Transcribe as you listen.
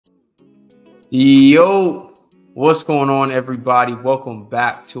Yo, what's going on, everybody? Welcome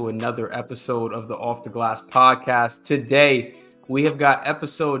back to another episode of the Off the Glass podcast. Today, we have got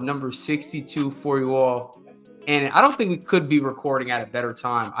episode number 62 for you all. And I don't think we could be recording at a better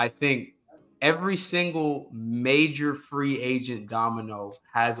time. I think every single major free agent domino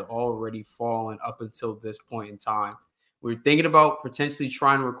has already fallen up until this point in time. We're thinking about potentially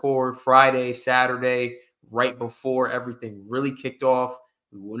trying to record Friday, Saturday, right before everything really kicked off.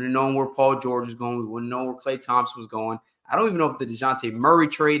 We wouldn't have known where Paul George was going. We wouldn't know where Klay Thompson was going. I don't even know if the DeJounte Murray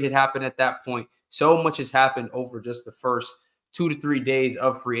trade had happened at that point. So much has happened over just the first 2 to 3 days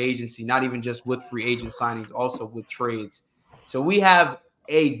of free agency, not even just with free agent signings, also with trades. So we have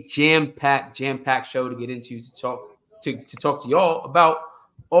a jam-packed show to get into to talk to y'all about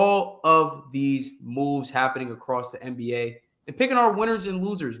all of these moves happening across the NBA and picking our winners and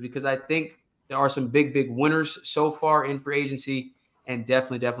losers, because I think there are some big winners so far in free agency, and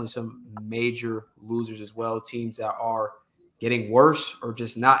definitely some major losers as well. Teams that are getting worse or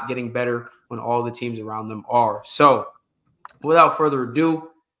just not getting better when all the teams around them are. So without further ado,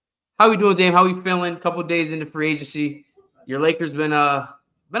 how we doing, Dame? How we feeling? A couple days into free agency. Your Lakers been a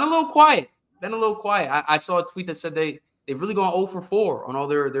little quiet. I saw a tweet that said they've really gone 0 for 4 on all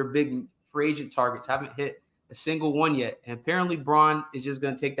their big free agent targets. Haven't hit a single one yet. And apparently Bron is just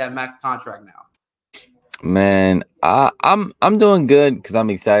going to take that max contract now. Man, I'm doing good because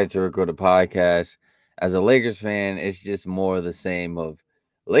I'm excited to record a podcast. As a Lakers fan, it's just more of the same of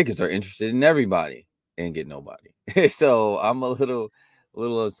Lakers are interested in everybody and get nobody. So I'm a little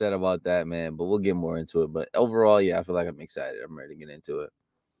upset about that, man, but we'll get more into it. But overall, yeah, I feel like I'm excited. I'm ready to get into it.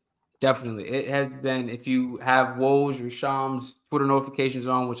 Definitely. It has been, if you have Woj or Shams Twitter notifications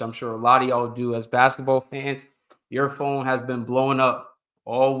on, which I'm sure a lot of y'all do as basketball fans, your phone has been blowing up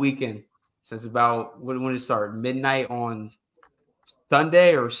all weekend since about when it started, midnight on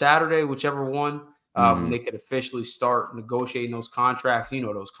Sunday or Saturday, whichever one, when they could officially start negotiating those contracts. You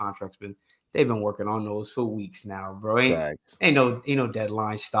know, those contracts they've been working on those for weeks now, bro. Ain't no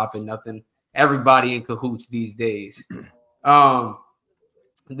deadline stopping nothing. Everybody in cahoots these days. The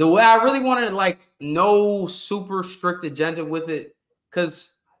way I really wanted, like, no super strict agenda with it,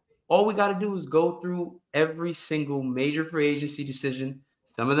 because all we got to do is go through every single major free agency decision.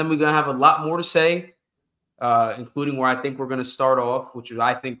 Some of them we're going to have a lot more to say, including where I think we're going to start off, which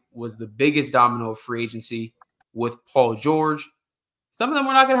I think was the biggest domino of free agency with Paul George. Some of them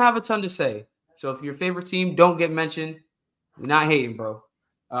we're not going to have a ton to say. So if your favorite team don't get mentioned, we're not hating, bro.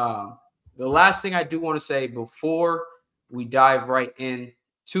 The last thing I do want to say before we dive right in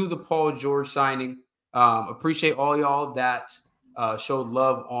to the Paul George signing, appreciate all y'all that showed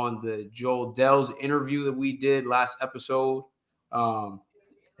love on the Joel Dells interview that we did last episode.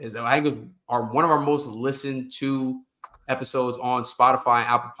 I think it was one of our most listened to episodes on Spotify and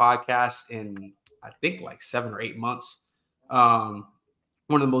Apple Podcasts in, I think, like 7 or 8 months. One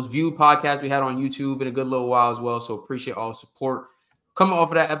of the most viewed podcasts we had on YouTube in a good little while as well. So appreciate all the support coming off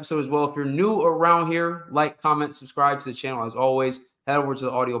of that episode as well. If you're new around here, like, comment, subscribe to the channel. As always, head over to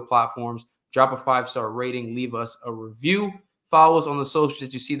the audio platforms, drop a 5-star rating, leave us a review. Follow us on the socials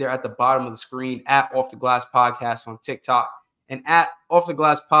that you see there at the bottom of the screen, at Off the Glass Podcast on TikTok and at Off the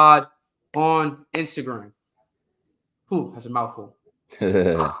Glass Pod on Instagram. Ooh, that's a mouthful.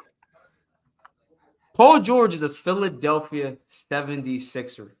 Paul George is a Philadelphia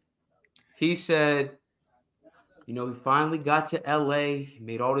 76er. He said, he finally got to LA. He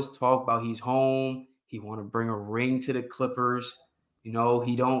made all this talk about he's home. He want to bring a ring to the Clippers. He don't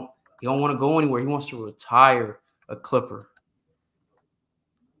want to go anywhere. He wants to retire a Clipper.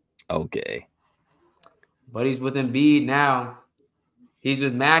 Okay. But he's with Embiid now. He's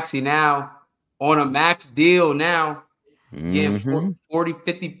with Maxey now, on a max deal now, getting $40,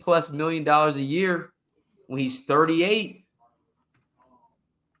 $50+ million a year when he's 38.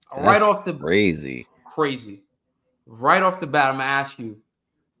 That's right off the crazy. Right off the bat, I'm gonna ask you.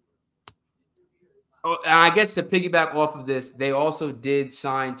 Oh, and I guess to piggyback off of this, they also did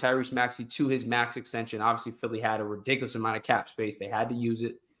sign Tyrese Maxey to his max extension. Obviously, Philly had a ridiculous amount of cap space. They had to use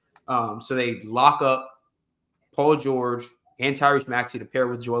it. So they lock up Paul George and Tyrese Maxey to pair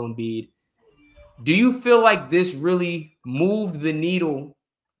with Joel Embiid. Do you feel like this really moved the needle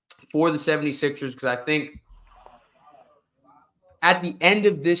for the 76ers? Because I think at the end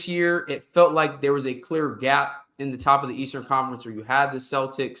of this year, it felt like there was a clear gap in the top of the Eastern Conference where you had the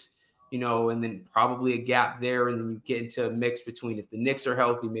Celtics, and then probably a gap there. And then you get into a mix between if the Knicks are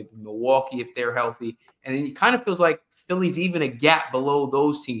healthy, maybe Milwaukee if they're healthy. And then it kind of feels like Philly's even a gap below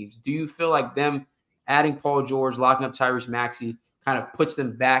those teams. Do you feel like them adding Paul George, locking up Tyrese Maxey, kind of puts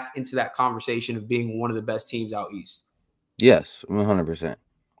them back into that conversation of being one of the best teams out east? Yes, 100%.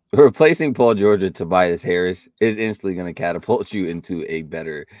 replacing Paul George with Tobias Harris is instantly going to catapult you into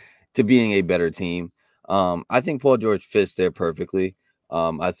being a better team. I think Paul George fits there perfectly.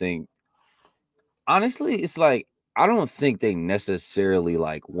 I think honestly, it's like I don't think they necessarily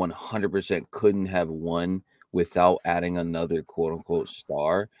like 100% couldn't have won without adding another quote unquote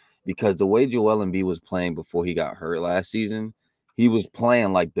star, because the way Joel Embiid was playing before he got hurt last season, he was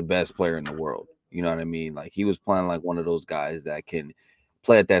playing like the best player in the world. You know what I mean? Like he was playing like one of those guys that can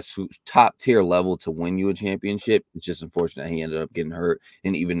play at that top tier level to win you a championship. It's just unfortunate he ended up getting hurt,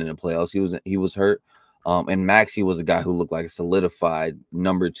 and even in the playoffs, he was hurt. And Maxey was a guy who looked like a solidified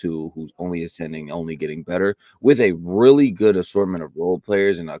number two, who's only ascending, only getting better, with a really good assortment of role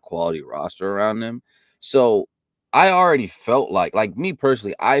players and a quality roster around them. So I already felt like me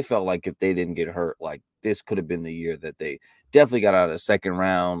personally, I felt like if they didn't get hurt, like this could have been the year that they definitely got out of the second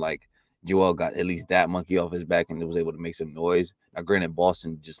round. Like Joel got at least that monkey off his back and was able to make some noise. Now, granted,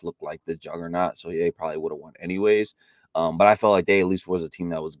 Boston just looked like the juggernaut, so they probably would have won anyways. But I felt like they at least was a team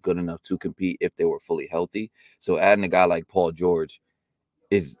that was good enough to compete if they were fully healthy. So adding a guy like Paul George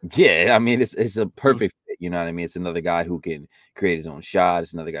is, I mean, it's a perfect fit, you know what I mean? It's another guy who can create his own shot.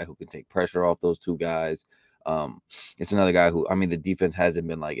 It's another guy who can take pressure off those two guys. It's another guy who, I mean, the defense hasn't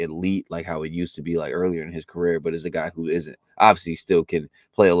been like elite like how it used to be like earlier in his career, but is a guy who isn't obviously still can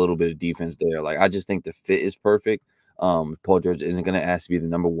play a little bit of defense there. Like I just think the fit is perfect. Paul George isn't going to ask to be the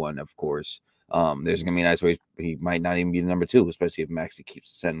number one, of course. There's gonna be nights where he might not even be the number two, especially if Maxey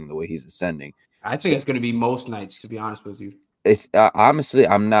keeps ascending the way he's ascending. I think it's gonna be most nights, to be honest with you. It's honestly,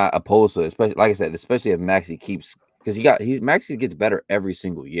 I'm not opposed to it, especially like I said, especially if Maxey keeps, because Maxey gets better every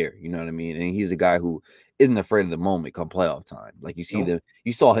single year. You know what I mean? And he's a guy who isn't afraid of the moment come playoff time. Like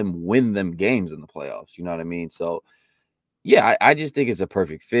you saw him win them games in the playoffs. You know what I mean? So yeah, I just think it's a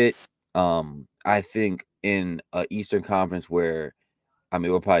perfect fit. I think in a Eastern Conference where, I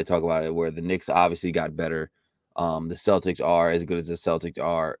mean, we'll probably talk about it, where the Knicks obviously got better. The Celtics are as good as the Celtics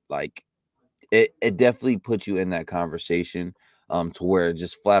are. Like it definitely puts you in that conversation to where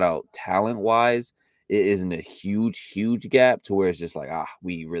just flat out talent wise, it isn't a huge gap to where it's just like,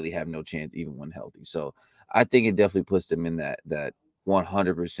 we really have no chance even when healthy. So I think it definitely puts them in that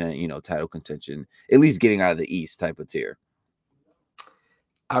 100%, title contention, at least getting out of the East type of tier.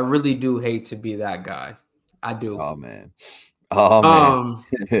 I really do hate to be that guy. I do. Oh man.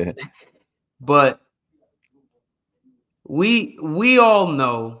 But we all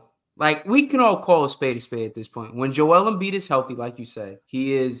know, like we can all call a spade at this point. When Joel Embiid is healthy, like you said,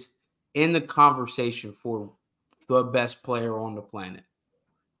 he is in the conversation for the best player on the planet.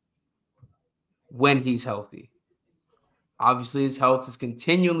 When he's healthy. Obviously, his health has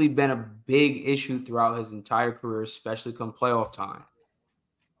continually been a big issue throughout his entire career, especially come playoff time.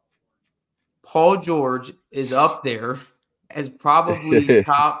 Paul George is up there as probably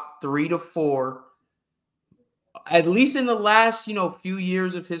top 3 to 4, at least in the last, few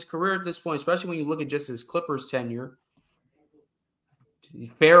years of his career at this point, especially when you look at just his Clippers tenure.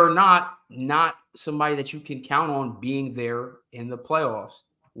 Fair or not somebody that you can count on being there in the playoffs,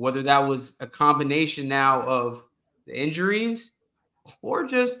 whether that was a combination now of the injuries or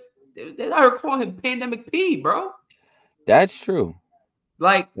just they are calling him Pandemic P, bro. That's true.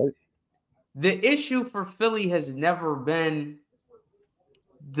 Like, the issue for Philly has never been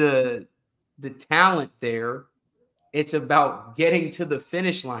the talent there. It's about getting to the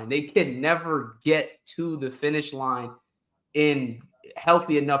finish line. They can never get to the finish line in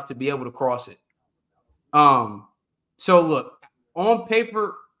healthy enough to be able to cross it. So look, on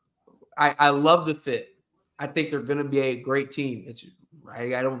paper, I love the fit. I think they're going to be a great team. It's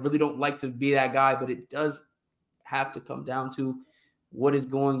right. I don't like to be that guy, but it does have to come down to what are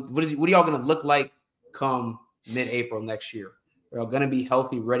y'all going to look like come mid-April next year? Are y'all going to be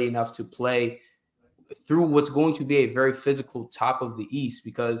healthy, ready enough to play through what's going to be a very physical top of the East?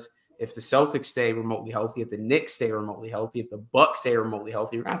 Because if the Celtics stay remotely healthy, if the Knicks stay remotely healthy, if the Bucks stay remotely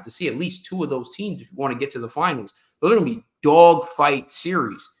healthy, you're going to have to see at least 2 of those teams if you want to get to the finals. Those are going to be dogfight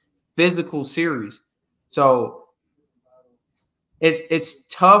series, physical series. So it's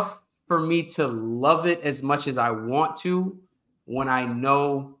tough for me to love it as much as I want to when I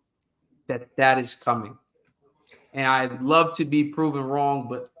know that is coming. And I'd love to be proven wrong,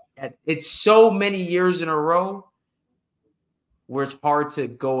 but it's so many years in a row where it's hard to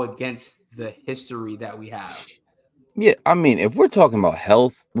go against the history that we have. Yeah, I mean, if we're talking about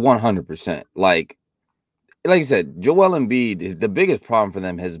health, 100%. Like you said, Joel Embiid, the biggest problem for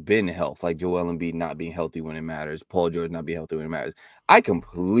them has been health. Like Joel Embiid not being healthy when it matters, Paul George not being healthy when it matters. I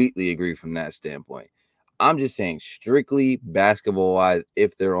completely agree from that standpoint. I'm just saying strictly basketball-wise,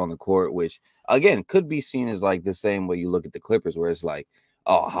 if they're on the court, which, again, could be seen as like the same way you look at the Clippers, where it's like,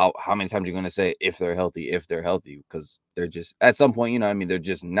 oh, how many times are you going to say if they're healthy, because they're just at some point, I mean, they're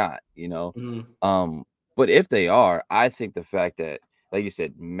just not, Mhm. but if they are, I think the fact that, like you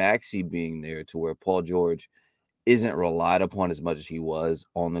said, Maxey being there to where Paul George isn't relied upon as much as he was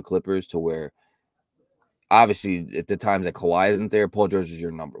on the Clippers, to where obviously at the times that Kawhi isn't there, Paul George is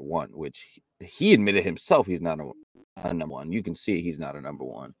your number one, which he admitted himself he's not a number one. You can see he's not a number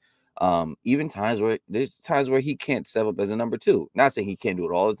one. Even there's times where he can't step up as a number two. Not saying he can't do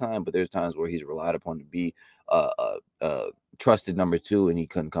it all the time, but there's times where he's relied upon to be a trusted number two, and he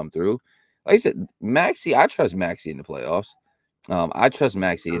couldn't come through. Like I said, Maxey, I trust Maxey in the playoffs. I trust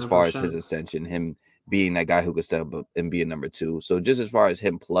Maxey as far as his 100%. ascension, him being that guy who could step up and be a number two. So just as far as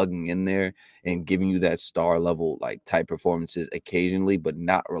him plugging in there and giving you that star level like type performances occasionally, but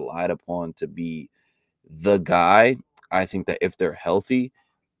not relied upon to be the guy, I think that if they're healthy,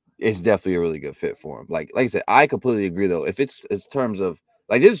 it's definitely a really good fit for him. Like I said, I completely agree though. If it's terms of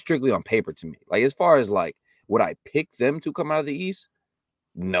like, this is strictly on paper to me. Like as far as like, would I pick them to come out of the East?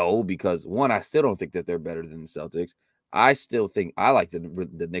 No, because one, I still don't think that they're better than the Celtics. I still think I like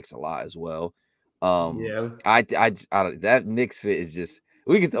the Knicks a lot as well. Yeah, I that Knicks fit is just,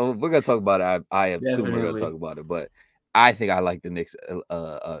 we're gonna talk about it. I assume we're gonna definitely. talk about it, but I think I like the Knicks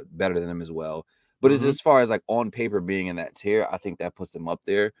better than them as well. But it's Mhm. as far as like on paper being in that tier, I think that puts them up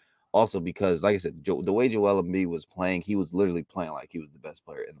there. Also because, like I said, the way Joel Embiid was playing, he was literally playing like he was the best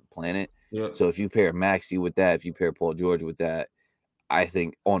player in the planet. Yep. So if you pair Maxey with that, if you pair Paul George with that, I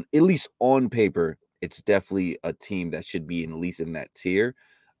think on at least on paper, it's definitely a team that should be at least in that tier.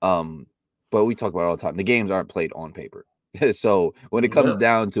 Um, but we talk about it all the time. The games aren't played on paper. So when it comes Yep.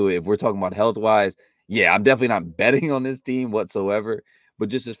 down to it, if we're talking about health wise, yeah, I'm definitely not betting on this team whatsoever. But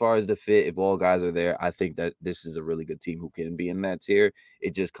just as far as the fit, if all guys are there, I think that this is a really good team who can be in that tier.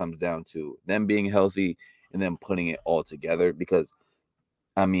 It just comes down to them being healthy and them putting it all together. Because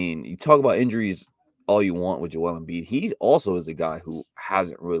I mean, you talk about injuries all you want with Joel Embiid. He also is a guy who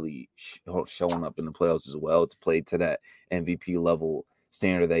hasn't really shown up in the playoffs as well to play to that MVP level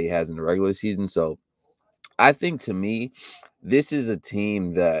standard that he has in the regular season. So I think, to me, this is a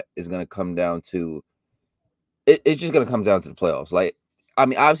team that is going to come down to it's just going to come down to the playoffs. Like, I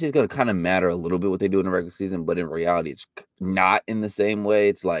mean, obviously, it's going to kind of matter a little bit what they do in the regular season, but in reality, it's not in the same way.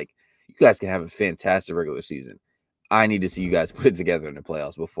 It's like, you guys can have a fantastic regular season. I need to see you guys put it together in the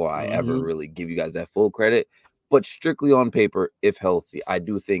playoffs before I ever Mhm. really give you guys that full credit. But strictly on paper, if healthy, I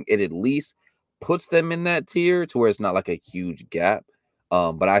do think it at least puts them in that tier to where it's not like a huge gap.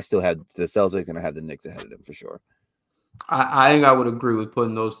 But I still have the Celtics and I have the Knicks ahead of them for sure. I think I would agree with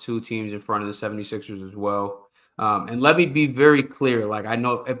putting those two teams in front of the 76ers as well. And let me be very clear. Like, I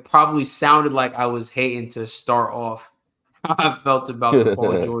know it probably sounded like I was hating to start off how I felt about the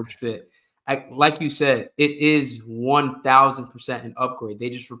Paul George fit. Like you said, it is 1000% an upgrade. They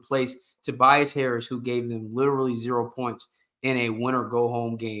just replaced Tobias Harris, who gave them literally 0 points in a win or go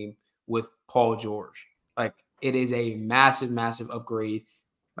home game, with Paul George. Like, it is a massive, massive upgrade.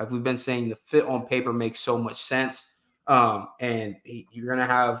 Like we've been saying, the fit on paper makes so much sense. And you're going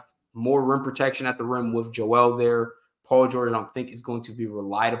to have more rim protection at the rim with Joel there. Paul George, I don't think, is going to be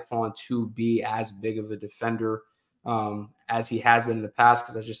relied upon to be as big of a defender as he has been in the past,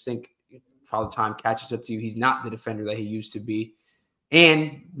 because I just think Father Time catches up to you. He's not the defender that he used to be.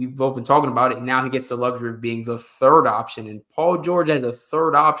 And we've both been talking about it. Now he gets the luxury of being the third option. And Paul George as a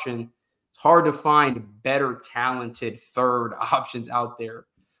third option, it's hard to find better talented third options out there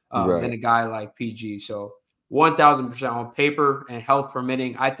than Right. a guy like PG. So 1000% on paper and health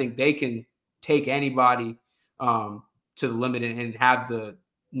permitting, I think they can take anybody to the limit and have the,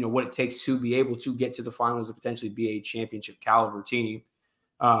 what it takes to be able to get to the finals and potentially be a championship caliber team.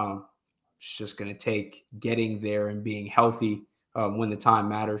 Um, it's just going to take getting there and being healthy when the time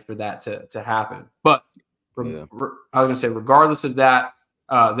matters for that to happen. But Yeah. I was going to say, regardless of that,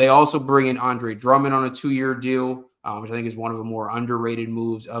 they also bring in Andre Drummond on a 2-year deal, which I think is one of the more underrated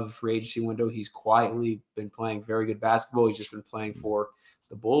moves of the free agency window. He's quietly been playing very good basketball. He's just been playing for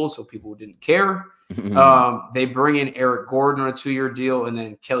the Bulls, so people didn't care. They bring in Eric Gordon on a 2-year deal, and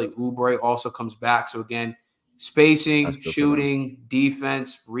then Kelly Oubre also comes back. So again, That's spacing, good for them. shooting,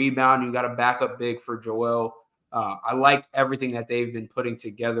 defense, rebound. You got a backup big for Joel. I like everything that they've been putting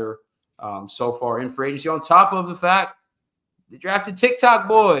together so far in free agency. On top of the fact they drafted TikTok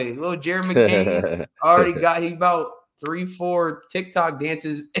boy, little Jared McCain. Already got he about 3-4 TikTok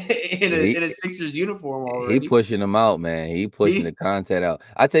dances he in a Sixers uniform he already. pushing them out, man. He pushing the He content out.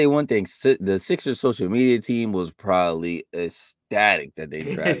 I tell you one thing, the Sixers social media team was probably ecstatic that they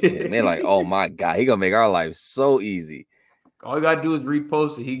drafted him. They're like, "Oh my god, he gonna make our life so easy." all you gotta do is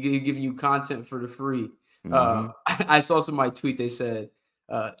repost it. He giving you content for the free. Hmm. I saw somebody tweet. They said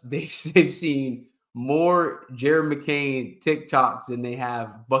they've seen more Jared McCain TikToks than they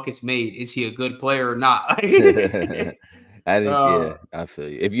have buckets made. Is he a good player or not? That is, yeah, I feel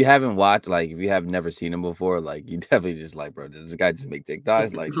you. If you haven't watched, like, if you have never seen him before, like, you definitely just like, bro, does this guy just make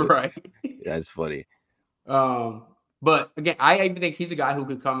TikToks? Like, what? Right. That's funny. But again, I even think he's a guy who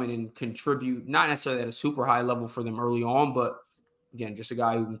could come in and contribute, not necessarily at a super high level for them early on, but again, just a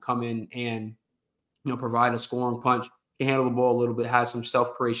guy who can come in and provide a scoring punch, can handle the ball a little bit, has some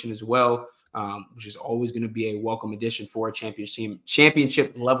self creation as well, which is always going to be a welcome addition for a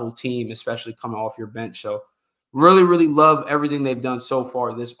championship level team, especially coming off your bench. So really, really love everything they've done so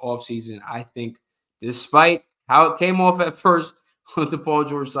far this offseason. I think despite how it came off at first with the Paul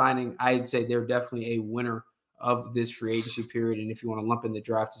George signing, I'd say they're definitely a winner of this free agency period. And if you want to lump in the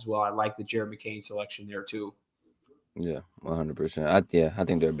draft as well, I like the Jared McCain selection there too. Yeah, 100%. I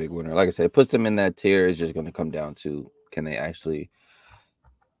think they're a big winner. Like I said, it puts them in that tier. It's just going to come down to can they actually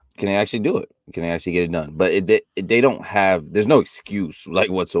do it? Can they actually get it done? But they don't have. There's no excuse like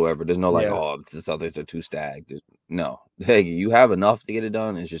whatsoever. There's no like, oh, the Celtics are too stacked. No, hey, you have enough to get it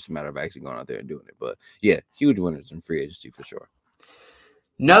done. It's just a matter of actually going out there and doing it. But yeah, huge winners in free agency for sure.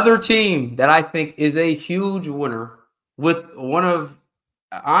 Another team that I think is a huge winner with one of,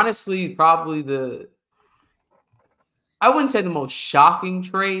 honestly, probably I wouldn't say the most shocking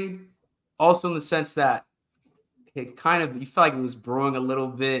trade, also in the sense that it kind of, you feel like it was brewing a little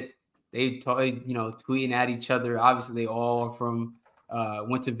bit. They tweeting at each other. Obviously, they all are from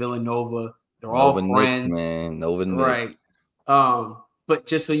went to Villanova. They're all friends, Knicks, man. Nova Knicks. Right. But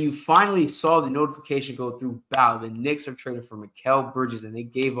just so you finally saw the notification go through, the Knicks are trading for Mikal Bridges, and they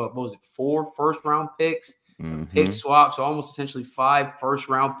gave up, 4 first-round picks, pick swap, so almost essentially 5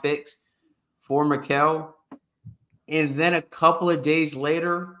 first-round picks for Mikal. And then a couple of days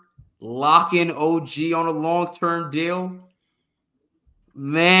later, lock in OG on a long-term deal.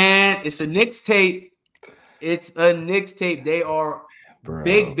 Man, it's a Knicks tape. It's a Knicks tape. They are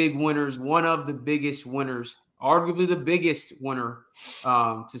big winners, one of the biggest winners, arguably the biggest winner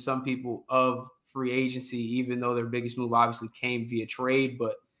to some people of free agency, even though their biggest move obviously came via trade.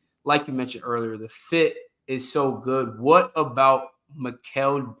 But like you mentioned earlier, the fit is so good. What about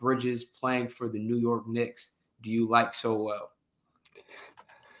Mikal Bridges playing for the New York Knicks do you like so well?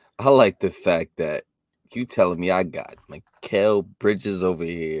 I like the fact that you telling me I got Mikal Bridges over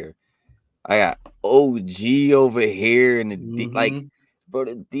here. I got OG over here, and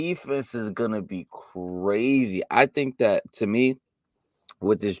the defense is gonna be crazy. I think that, to me,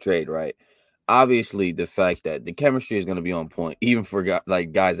 with this trade, right? Obviously, the fact that the chemistry is gonna be on point, even for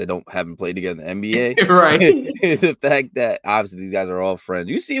guys that haven't played together in the NBA, right? The fact that obviously these guys are all friends.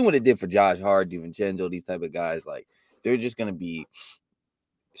 You see what it did for Josh Hart, DiVincenzo, these type of guys. Like, they're just gonna be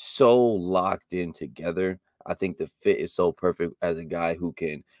so locked in together. I think the fit is so perfect as a guy who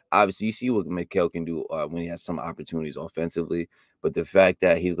can, obviously, you see what Mikal can do when he has some opportunities offensively, but the fact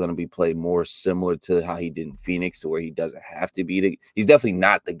that he's going to be played more similar to how he did in Phoenix, to where he doesn't have to be he's definitely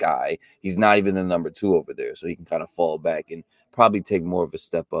not the guy. He's not even the number 2 over there, so he can kind of fall back and probably take more of a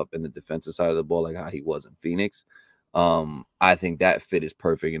step up in the defensive side of the ball, like how he was in Phoenix. I think that fit is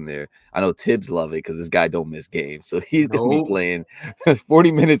perfect in there. I know Tibbs love it because this guy don't miss games, so he's gonna be playing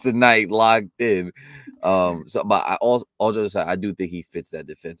 40 minutes a night locked in. But I do think he fits that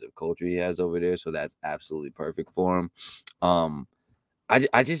defensive culture he has over there, so that's absolutely perfect for him.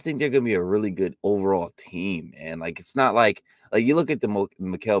 I just think they're gonna be a really good overall team, man. Like, it's not like you look at the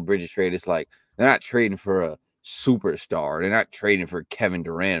Mikal Bridges trade, it's like they're not trading for a superstar, they're not trading for Kevin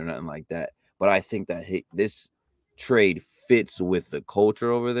Durant or nothing like that. But I think that this trade fits with the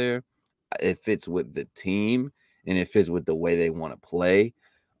culture over there, it fits with the team, and it fits with the way they want to play,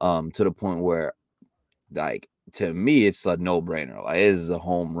 to the point where, like, to me, it's a no-brainer. Like, it is a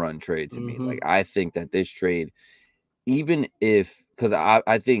home run trade to me. Like, I think that this trade, even if, because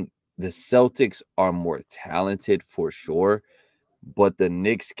I think the Celtics are more talented for sure, but the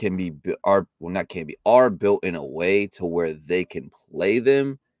Knicks are built in a way to where they can play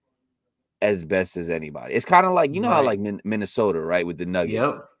them as best as anybody. It's kind of like, how like Minnesota, right, with the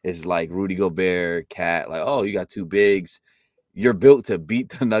Nuggets. It's like Rudy Gobert, Cat, like, oh, you got 2 bigs. You're built to beat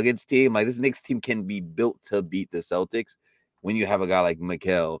the Nuggets team. Like, this Knicks team can be built to beat the Celtics when you have a guy like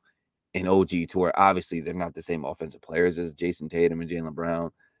Mikal and OG, to where obviously they're not the same offensive players as Jason Tatum and Jaylen Brown,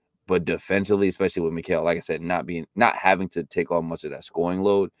 but defensively, especially with Mikal, like I said, not having to take on much of that scoring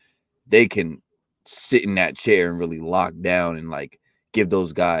load, they can sit in that chair and really lock down and like give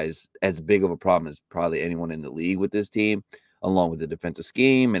those guys as big of a problem as probably anyone in the league with this team, along with the defensive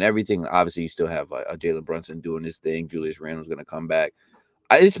scheme and everything. Obviously, you still have a Jalen Brunson doing his thing. Julius Randle's going to come back.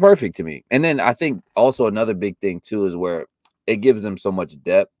 It's perfect to me. And then I think also another big thing too is where it gives them so much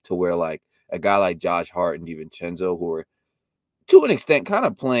depth to where like a guy like Josh Hart and DiVincenzo, who are to an extent kind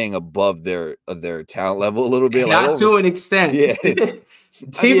of playing above their talent level a little bit, Not to an extent. Yeah.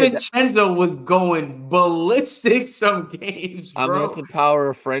 DiVincenzo was going ballistic some games, bro. I mean, that's the power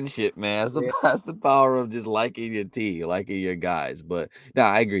of friendship, man. That's the power of just liking your team, liking your guys. But no,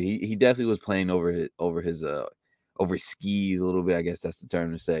 I agree. He definitely was playing over his skis a little bit. I guess that's the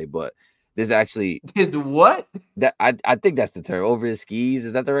term to say. But there's actually his what? That I think that's the term. Over his skis,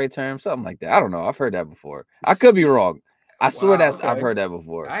 is that the right term? Something like that. I don't know. I've heard that before. I could be wrong. I swear I've heard that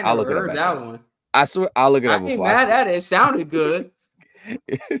before. I never heard that one. I swear I'll look it up before. I ain't mad at it. It sounded good.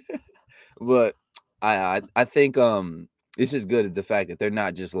 But I think this is good, is the fact that they're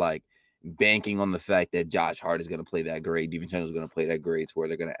not just like banking on the fact that Josh Hart is going to play that great, DiVincenzo is going to play that great, to where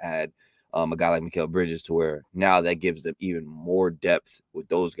they're going to add a guy like Mikal Bridges, to where now that gives them even more depth with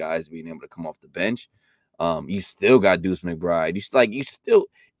those guys being able to come off the bench. You still got Deuce McBride.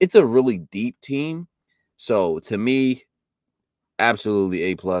 It's a really deep team. So to me, absolutely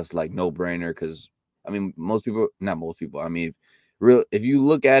A+, like no brainer. Because I mean, not most people. I mean, if you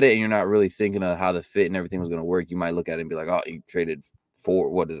look at it and you're not really thinking of how the fit and everything was going to work, you might look at it and be like, oh, you traded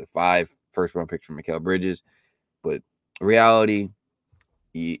 5 first-round picks for Mikal Bridges. But reality,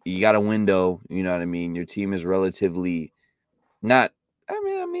 you got a window. You know what I mean? Your team is relatively not.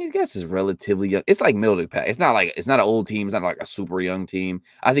 I mean, I guess it's relatively young. It's like middle of the pack. It's not an old team. It's not like a super young team.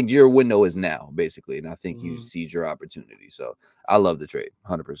 I think your window is now, basically, and I think you seize your opportunity. So I love the trade,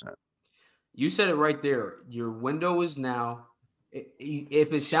 100%. You said it right there. Your window is now.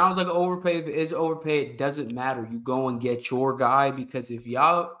 If it sounds like overpay, if it is overpay, it doesn't matter. You go and get your guy, because if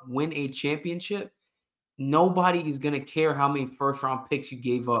y'all win a championship, nobody is going to care how many first-round picks you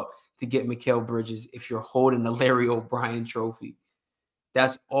gave up to get Mikal Bridges if you're holding the Larry O'Brien trophy.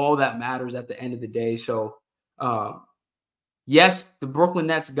 That's all that matters at the end of the day. So, yes, the Brooklyn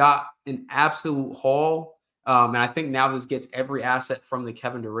Nets got an absolute haul. And I think now this gets every asset from the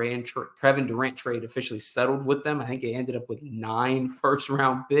Kevin Durant trade officially settled with them. I think they ended up with 9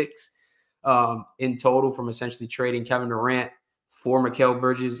 first-round picks in total, from essentially trading Kevin Durant for Mikal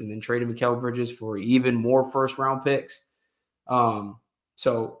Bridges and then trading Mikal Bridges for even more first-round picks.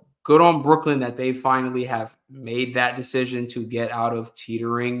 So good on Brooklyn that they finally have made that decision to get out of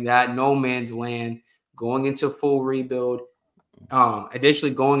teetering that no man's land, going into full rebuild.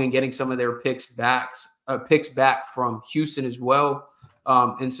 Additionally, going and getting some of their picks back from Houston as well,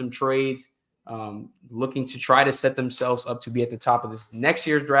 in some trades, looking to try to set themselves up to be at the top of this next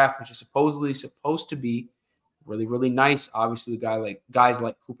year's draft, which is supposed to be really, really nice. Obviously, guys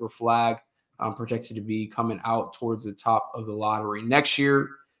like Cooper Flagg projected to be coming out towards the top of the lottery next year.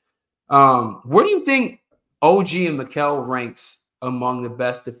 Where do you think OG and Mikal ranks among the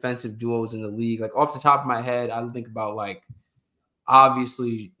best defensive duos in the league? Like, off the top of my head, I think about, like,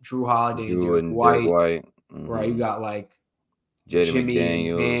 obviously Jrue Holiday and Derek White. Mm-hmm. Right, you got like Jimmy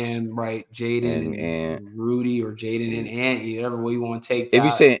McDaniels, and right, Jaden and Rudy, or Jaden and Ant, whatever way you want to take that. If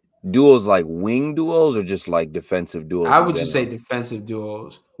you say duos, like wing duos or just like defensive duos? I would just say defensive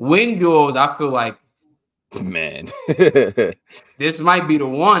duos. Wing duos, I feel like, man, this might be the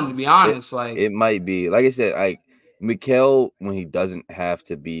one, to be honest. It might be. Like I said, like Mikal, when he doesn't have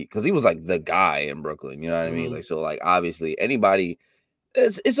to be, because he was like the guy in Brooklyn, you know what I mean? Like, so like obviously anybody,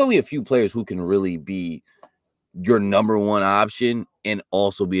 it's only a few players who can really be your number one option and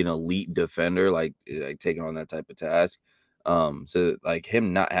also be an elite defender, like taking on that type of task. So like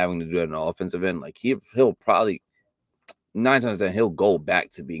him not having to do it on the offensive end, like he'll probably 9 times out of 10 he'll go back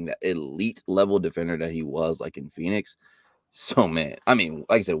to being that elite level defender that he was like in Phoenix. So man, I mean,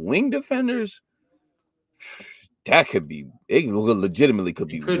 like I said, wing defenders, that could be, it legitimately could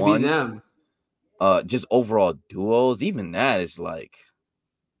be one. Be them. Just overall duos, even that is like,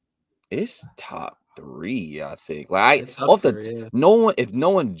 it's top 3, I think. Like if no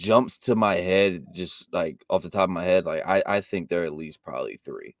one jumps to my head, just like off the top of my head, like I think they're at least probably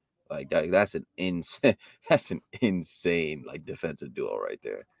 3. Like that's an insane like defensive duo right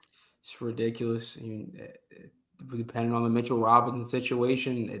there. It's ridiculous. Depending on the Mitchell Robinson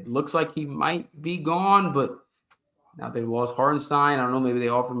situation, it looks like he might be gone, but now they've lost Hartenstein. I don't know, maybe they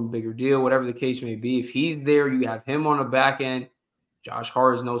offer him a bigger deal, whatever the case may be. If he's there, you have him on the back end. Josh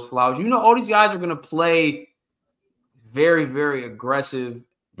Hart is no slouch. All these guys are going to play very, very aggressive,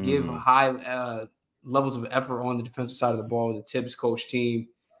 give high levels of effort on the defensive side of the ball. The Tibbs coach team.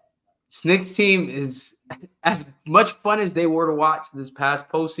 Knicks team is as much fun as they were to watch this past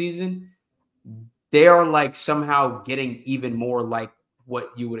postseason. They are like somehow getting even more like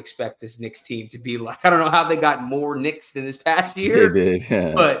what you would expect this Knicks team to be like. I don't know how they got more Knicks than this past year. They did,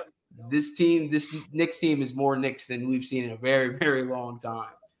 yeah. But this Knicks team is more Knicks than we've seen in a very, very long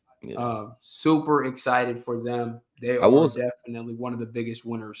time. Yeah. Super excited for them. They I will are definitely one of the biggest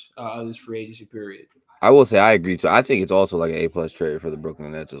winners of this free agency period. I will say I agree too. I think it's also like an A+ trade for the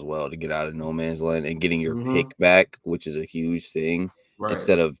Brooklyn Nets as well to get out of no man's land and getting your pick back, which is a huge thing. Right.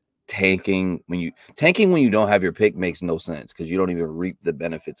 Instead of tanking when you don't have your pick makes no sense because you don't even reap the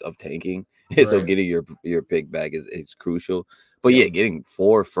benefits of tanking. Right. So getting your pick back is crucial. But yeah, getting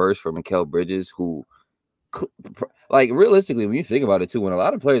 4 firsts for Mikal Bridges, who like realistically, when you think about it too, when a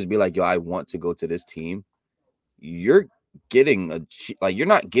lot of players be like, yo, I want to go to this team, you're getting you're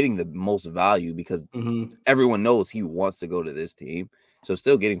not getting the most value because everyone knows he wants to go to this team. So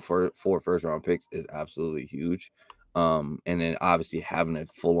still getting 4 first round picks is absolutely huge. And then obviously having a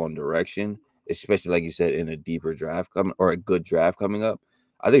full on direction, especially like you said, in a deeper draft or a good draft coming up.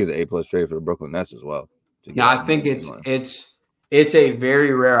 I think it's an A+ trade for the Brooklyn Nets as well. Yeah, I think it's a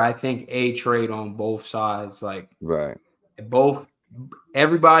very rare, I think, A trade on both sides. Like right.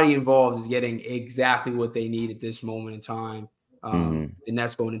 Everybody involved is getting exactly what they need at this moment in time. And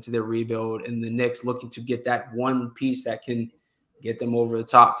that's going into their rebuild, and the Knicks looking to get that one piece that can get them over the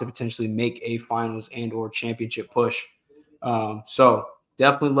top to potentially make a finals and or championship push. So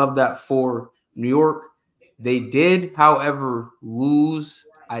definitely love that for New York. They did, however, lose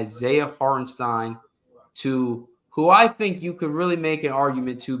Isaiah Hartenstein to who I think you could really make an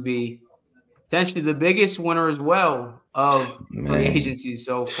argument to be potentially the biggest winner as well of free agency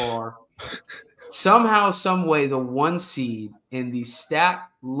so far. Somehow, some way, the 1 seed in the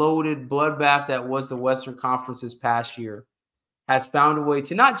stacked, loaded bloodbath that was the Western Conference this past year has found a way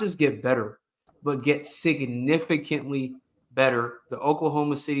to not just get better, but get significantly better. The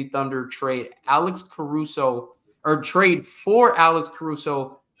Oklahoma City Thunder trade for Alex Caruso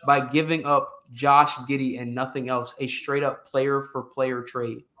by giving up Josh Giddey and nothing else, a straight-up player-for-player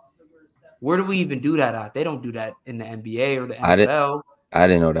trade. Where do we even do that at? They don't do that in the NBA or the NFL. I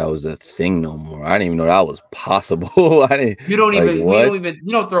didn't know that was a thing no more. I didn't even know that was possible. You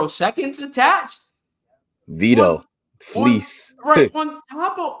don't throw seconds attached. Veto. Fleece. On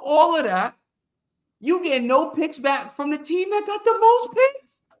top of all of that, you get no picks back from the team that got the most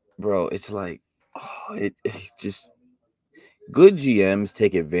picks. Bro, it's like, it just good GMs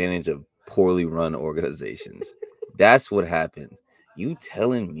take advantage of poorly run organizations. That's what happens. You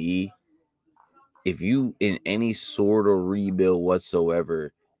telling me if you in any sort of rebuild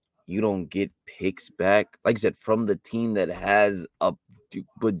whatsoever, you don't get picks back, like I said, from the team that has a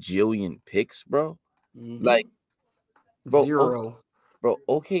bajillion picks, bro? Like, bro, 0. Bro,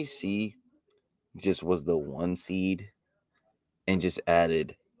 OKC just was the 1 seed and just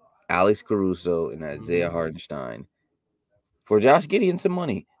added Alex Caruso and Isaiah Hartenstein for Josh Giddey and some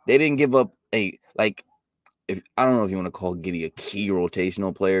money. They didn't give up I don't know if you want to call Giddey a key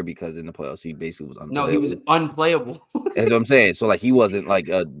rotational player because in the playoffs he basically was unplayable. No, he was unplayable. That's what I'm saying. So like he wasn't like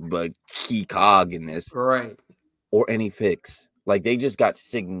a key cog in this, right? Or any picks. Like they just got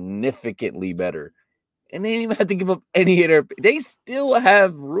significantly better, and they didn't even have to give up any hitter. They still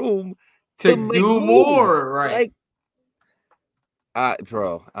have room to do more, right?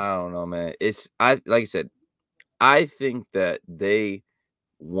 Bro, I don't know, man. Like I said, I think that they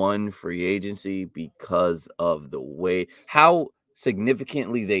won free agency because of the way how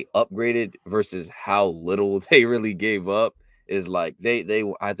significantly they upgraded versus how little they really gave up. Is like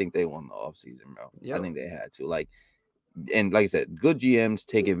I think they won the offseason, bro. Yep. I think they had to and like I said, good GMs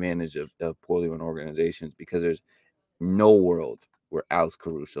take advantage of poorly run organizations because there's no world where Alex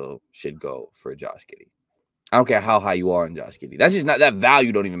Caruso should go for Josh Giddey. I don't care how high you are in Josh Giddey. That's just not, that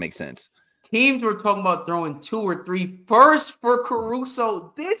value don't even make sense. Teams were talking about throwing 2 or 3 firsts for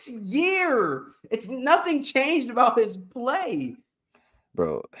Caruso this year. It's nothing changed about his play.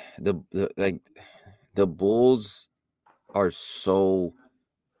 Bro, the Bulls are so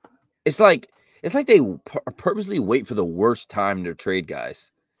it's like they purposely wait for the worst time to trade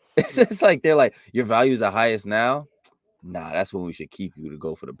guys. It's just like they're like, your value is the highest now. Nah, that's when we should keep you to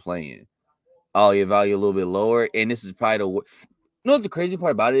go for the play-in. Oh, your value a little bit lower, and this is probably what's the crazy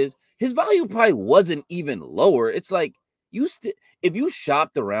part about it is his value probably wasn't even lower. It's like if you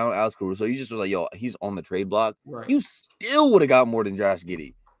shopped around Alex Caruso, you just was like, yo, he's on the trade block. Right. You still would have got more than Josh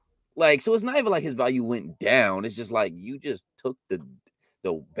Giddey. Like, so it's not even like his value went down. It's just like you just took the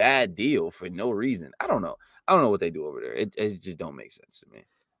bad deal for no reason. I don't know what they do over there. It just don't make sense to me.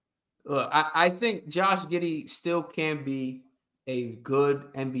 Look, I think Josh Giddey still can be a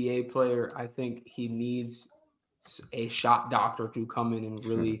good NBA player. I think he needs a shot doctor to come in and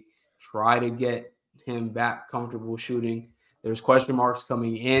really try to get him back comfortable shooting. There's question marks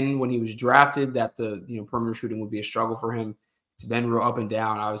coming in when he was drafted that the perimeter shooting would be a struggle for him. It's been real up and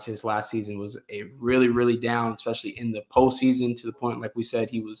down. Obviously, his last season was a really, really down, especially in the postseason, to the point, like we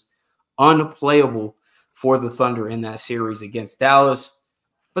said, he was unplayable for the Thunder in that series against Dallas.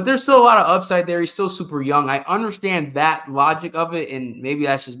 But there's still a lot of upside there. He's still super young. I understand that logic of it, and maybe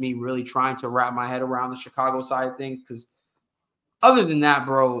that's just me really trying to wrap my head around the Chicago side of things, because other than that,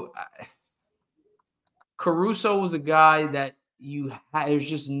 bro, Caruso was a guy that there's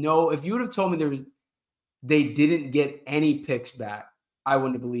just no – if you would have told me they didn't get any picks back, I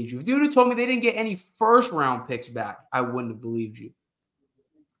wouldn't have believed you. If you would have told me they didn't get any first-round picks back, I wouldn't have believed you.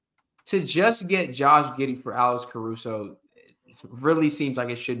 To just get Josh Giddey for Alex Caruso really seems like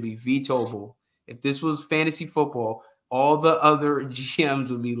it should be vetoable. If this was fantasy football, all the other GMs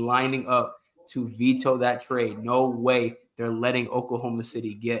would be lining up to veto that trade. No way they're letting Oklahoma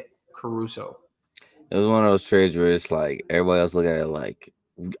City get Caruso. It was one of those trades where it's like everybody else looking at it like,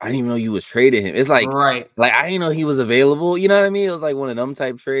 I didn't even know you was trading him. It's like, right. Like I didn't know he was available. You know what I mean? It was like one of them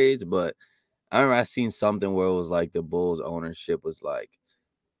type trades. But I remember I seen something where it was like the Bulls ownership was like,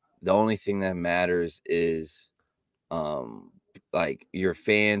 the only thing that matters is like your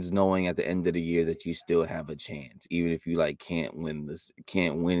fans knowing at the end of the year that you still have a chance, even if you like can't win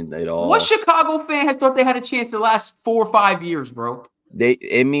it all. What Chicago fan has thought they had a chance the last 4 or 5 years, bro?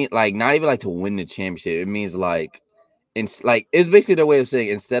 It mean like not even like to win the championship. It means like it's basically their way of saying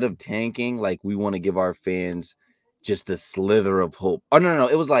instead of tanking, like we want to give our fans just a slither of hope. Oh no,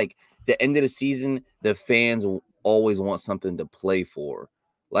 it was like the end of the season, the fans always want something to play for.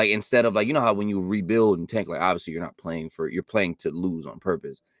 Like instead of like, you know how when you rebuild and tank, like obviously you're playing to lose on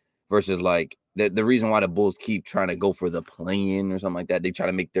purpose, versus like the reason why the Bulls keep trying to go for the play-in or something like that. They try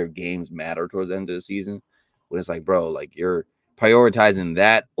to make their games matter towards the end of the season. When it's like, bro, like you're prioritizing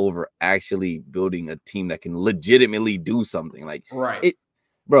that over actually building a team that can legitimately do something. Like right.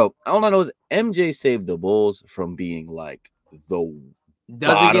 Bro, all I know is MJ saved the Bulls from being like the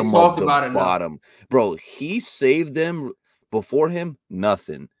bottom of the bottom. Bro, he saved them. Before him,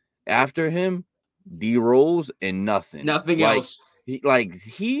 nothing. After him, D Rose and nothing. Nothing else.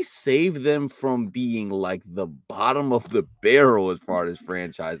 He saved them from being like the bottom of the barrel as far as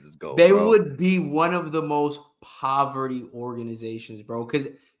franchises go. They would be one of the most poverty organizations, bro. Because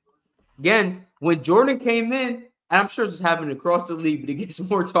again, when Jordan came in, and I'm sure this happened across the league, but it gets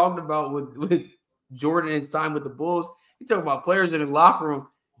more talked about with Jordan and his time with the Bulls. You talk about players in the locker room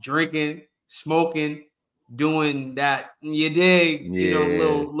drinking, smoking, doing that, you dig, you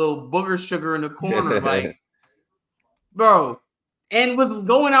know, little booger sugar in the corner, like, bro, and was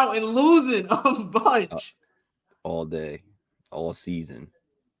going out and losing a bunch all day, all season.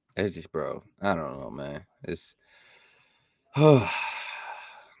 It's just, bro, I don't know, man. It's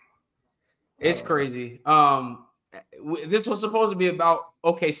it's crazy. This was supposed to be about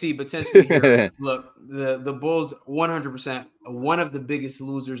OKC, but since we're here, look, the Bulls 100% one of the biggest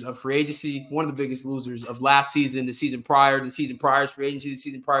losers of free agency, one of the biggest losers of last season, the season prior's free agency, the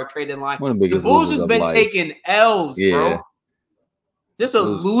season prior trade deadline. The Bulls has been taking L's, bro. Just a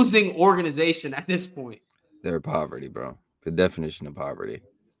losing organization at this point. They're poverty, bro. The definition of poverty.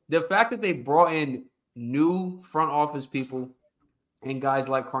 The fact that they brought in new front office people and guys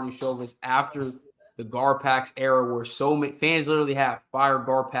like Karnisovas after the Garpax era, where so many fans literally have fire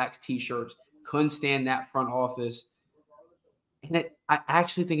Garpax t-shirts, couldn't stand that front office. And I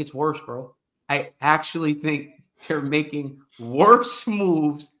actually think it's worse, bro. I actually think they're making worse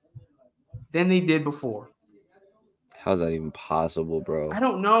moves than they did before. How's that even possible, bro? I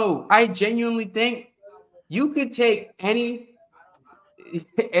don't know. I genuinely think you could take any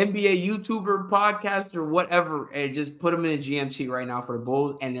NBA YouTuber, podcaster, whatever, and just put them in a GMC right now for the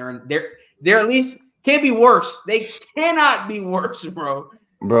Bulls, and they're at least can't be worse. They cannot be worse, bro.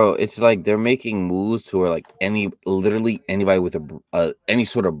 Bro, it's like they're making moves to where like literally anybody with any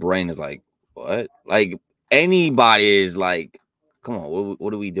sort of brain is like, what? Like anybody is like, come on,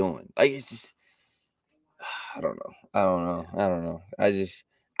 what are we doing? Like it's just, I don't know.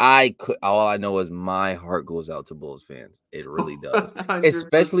 All I know is my heart goes out to Bulls fans. It really does.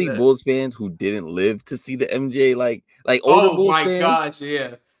 Especially Bulls fans who didn't live to see the MJ, like older Bulls fans. Oh my gosh,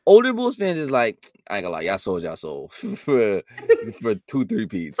 yeah. Older Bulls fans is like, I ain't gonna lie, y'all sold for 2-3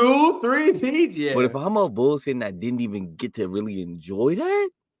 peats. 2-3 peats, yeah. But if I'm a Bulls fan that didn't even get to really enjoy that,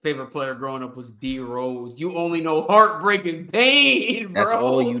 favorite player growing up was D Rose. You only know heartbreaking pain, bro. That's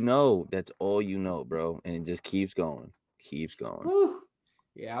all you know. That's all you know, bro. And it just keeps going. Whew.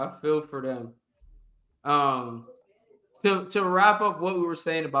 Yeah, I feel for them. To wrap up what we were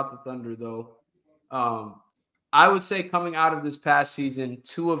saying about the Thunder, though, I would say coming out of this past season,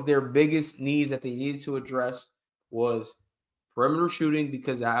 two of their biggest needs that they needed to address was perimeter shooting,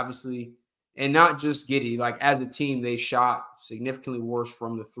 because obviously And not just Giddey. Like, as a team, they shot significantly worse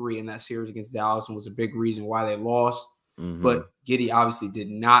from the three in that series against Dallas and was a big reason why they lost. Mm-hmm. But Giddey obviously did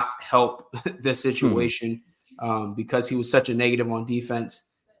not help the situation because he was such a negative on defense,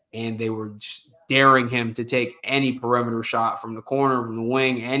 and they were just daring him to take any perimeter shot from the corner, from the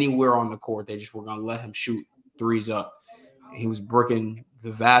wing, anywhere on the court. They just were going to let him shoot threes up. And he was bricking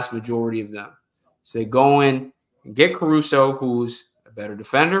the vast majority of them. So they go in and get Caruso, who's a better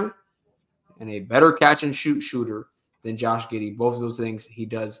defender and a better catch and shoot shooter than Josh Giddey. Both of those things he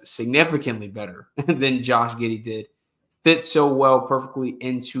does significantly better than Josh Giddey did. Fits so well perfectly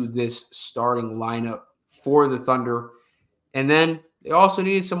into this starting lineup for the Thunder. And then they also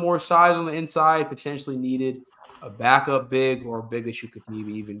needed some more size on the inside, potentially needed a backup big or a big that you could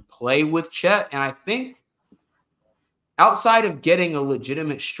maybe even play with Chet. And I think outside of getting a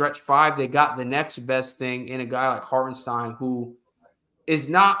legitimate stretch five, they got the next best thing in a guy like Hartenstein, who is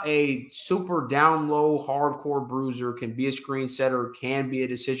not a super down low, hardcore bruiser, can be a screen setter, can be a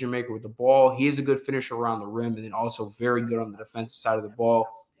decision maker with the ball. He is a good finisher around the rim and then also very good on the defensive side of the ball.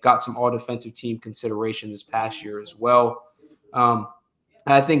 Got some all-defensive team consideration this past year as well.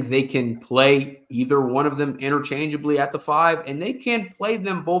 I think they can play either one of them interchangeably at the five, and they can play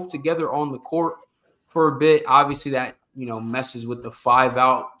them both together on the court for a bit. Obviously, that messes with the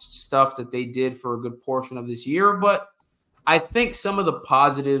 5-out stuff that they did for a good portion of this year, but I think some of the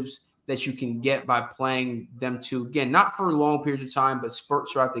positives that you can get by playing them two, again, not for long periods of time, but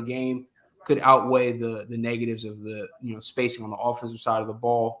spurts throughout the game, could outweigh the negatives of the spacing on the offensive side of the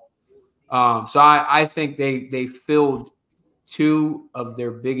ball. So I think they filled two of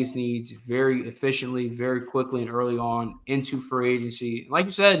their biggest needs very efficiently, very quickly, and early on into free agency. Like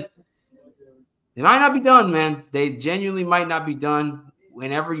you said, they might not be done, man. They genuinely might not be done.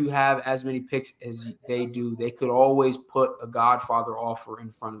 Whenever you have as many picks as they do, they could always put a Godfather offer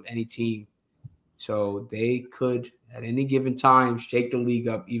in front of any team. So they could, at any given time, shake the league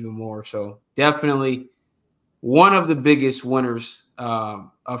up even more. So definitely one of the biggest winners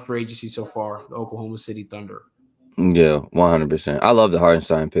of free agency so far, the Oklahoma City Thunder. Yeah, 100%. I love the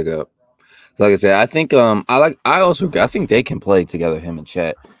Hartenstein pickup. So like I said, I think I think they can play together, him and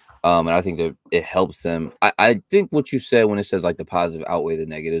Chet. And I think that it helps them. I think what you said when it says like the positive outweigh the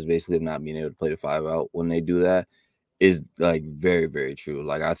negatives, basically of not being able to play the 5-out when they do that, is like very, very true.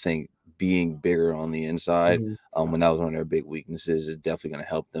 Like I think being bigger on the inside, when that was one of their big weaknesses, is definitely going to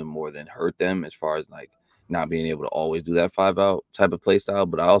help them more than hurt them as far as like not being able to always do that 5-out type of play style.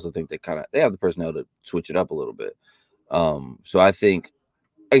 But I also think they have the personnel to switch it up a little bit. So I think,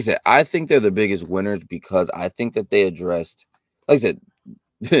 like I said, I think they're the biggest winners because I think that they addressed, like I said,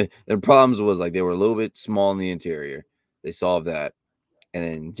 their problems was like they were a little bit small in the interior. They solved that. And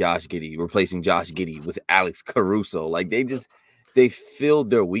then Josh Giddey, replacing Josh Giddey with Alex Caruso. Like they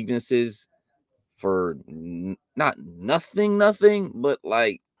filled their weaknesses for not nothing, but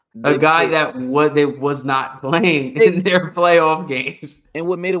like a guy that was not playing in their playoff games. And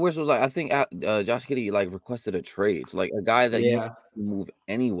what made it worse was like I think Josh Giddey like requested a trade. So, like a guy that you move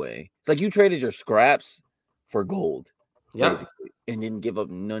anyway. It's like you traded your scraps for gold. Yeah. And didn't give up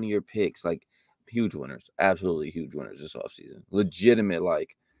none of your picks. Like huge winners, absolutely huge winners this offseason. Legitimate,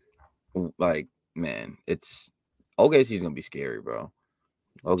 like man, it's OKC's gonna be scary, bro.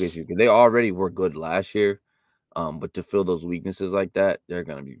 OKC, they already were good last year, but to fill those weaknesses like that, they're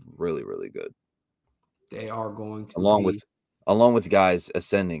gonna be really, really good. They are going to along with guys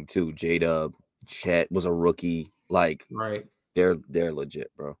ascending too. J-Dub, Chet was a rookie. Like right, they're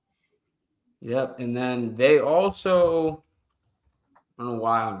legit, bro. Yep, and then they also, I don't know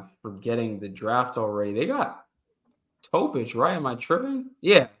why I'm forgetting the draft already. They got Topic, right? Am I tripping?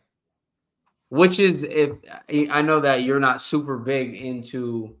 Yeah. Which is, if I know that you're not super big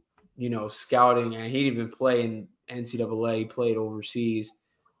into, scouting, and he didn't even play in NCAA, he played overseas.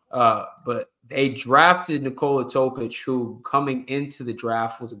 But they drafted Nikola Topic, who coming into the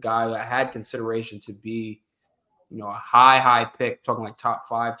draft was a guy that had consideration to be, a high pick, talking like top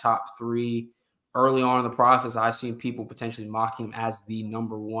 5, top 3. Early on in the process, I've seen people potentially mock him as the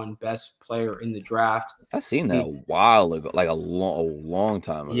number 1 best player in the draft. I've seen that a while ago, like a long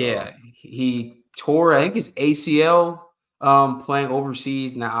time ago. Yeah, he tore, I think, his ACL playing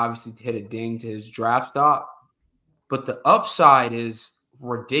overseas, and that obviously hit a ding to his draft stock. But the upside is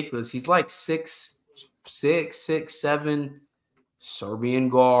ridiculous. He's like 6'6", 6'7", Serbian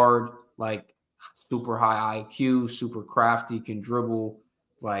guard, like super high IQ, super crafty, can dribble.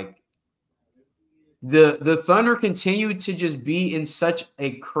 Like the Thunder continue to just be in such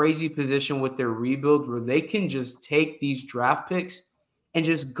a crazy position with their rebuild where they can just take these draft picks and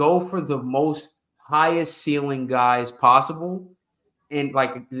just go for the most highest ceiling guys possible and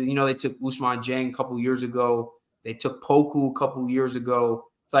like, you know, they took Ousmane Dieng a couple years ago. They took Poku a couple years ago.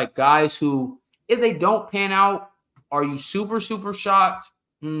 It's like guys who, if they don't pan out, are you super, super shocked?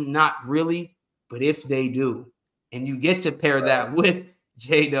 Not really. But if they do, and you get to pair that with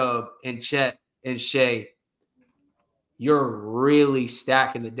J-Dub and Chet and Shea, you're really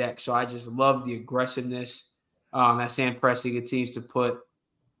stacking the deck. So I just love the aggressiveness that Sam Presti continues to put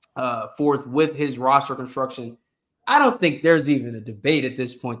forth with his roster construction. I don't think there's even a debate at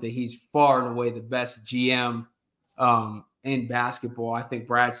this point that he's far and away the best GM in basketball. I think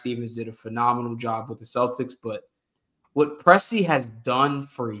Brad Stevens did a phenomenal job with the Celtics, but what Presti has done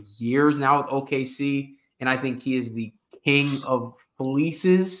for years now with OKC, and I think he is the king of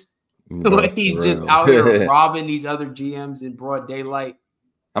fleeces. Bro, He's just out here robbing these other GMs in broad daylight.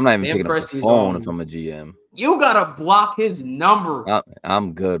 I'm not even picking up the phone if I'm a GM. You gotta block his number.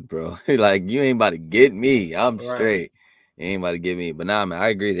 I'm good, bro. Like, you ain't about to get me. I'm straight. You ain't about to get me. But nah, man, I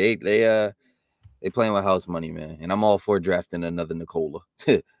agree. They playing with house money, man. And I'm all for drafting another Nikola.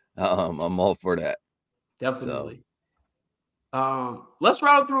 I'm all for that. Definitely. So. Let's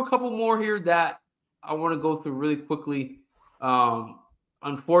rattle through a couple more here that I want to go through really quickly.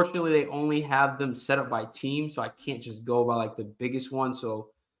 Unfortunately, they only have them set up by team, so I can't just go by like the biggest one. So I'm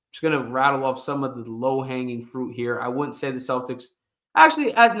just going to rattle off some of the low-hanging fruit here. I wouldn't say the Celtics.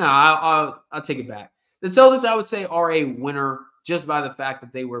 Actually, I'll take it back. The Celtics, I would say, are a winner just by the fact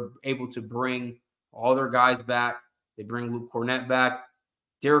that they were able to bring all their guys back. They bring Luke Cornett back.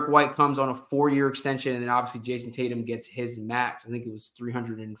 Derek White comes on a 4-year extension, and then obviously Jason Tatum gets his max. I think it was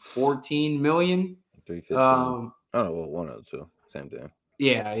 $314 million. 315. Oh, well, one of the two. Same thing.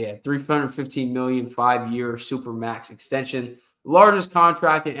 Yeah, $315 million, 5-year super max extension, largest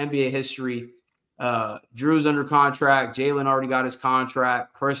contract in NBA history. Drew's under contract. Jalen already got his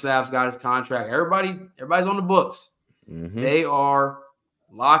contract. Kristaps got his contract. Everybody's on the books. Mm-hmm. They are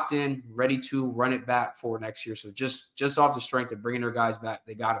locked in, ready to run it back for next year. So just off the strength of bringing their guys back,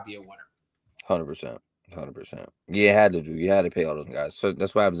 they got to be a winner. 100%. You had to pay all those guys. So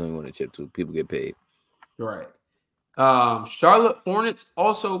that's what happens when you win a chip too. People get paid. Right. Charlotte Hornets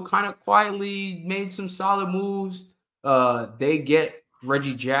also kind of quietly made some solid moves. They get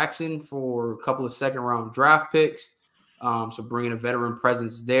Reggie Jackson for a couple of second-round draft picks. So bringing a veteran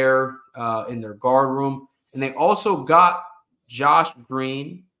presence there in their guard room. And they also got Josh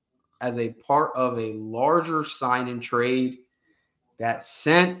Green as a part of a larger sign-and trade that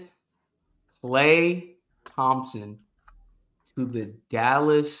sent Klay Thompson to the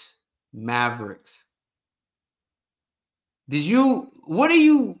Dallas Mavericks. What do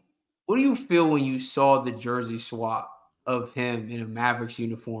you feel when you saw the jersey swap of him in a Mavericks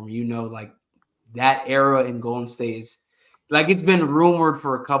uniform? You know, like that era in Golden State is like, it's been rumored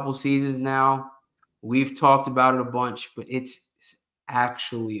for a couple seasons now. We've talked about it a bunch, but it's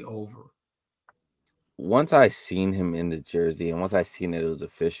actually over. Once I seen him in the jersey and once I seen that it was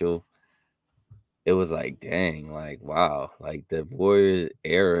official, it was like, dang, like, wow, like the Warriors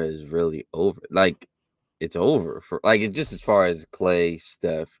era is really over. Like, it's over for like, it's just as far as Klay,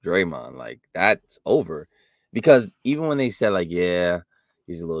 Steph, Draymond, like that's over. Because even when they said like, yeah,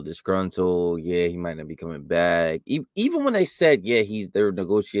 he's a little disgruntled, yeah, he might not be coming back. Even when they said, yeah, they're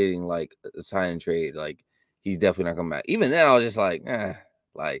negotiating like a sign and trade, like he's definitely not coming back. Even then, I was just like,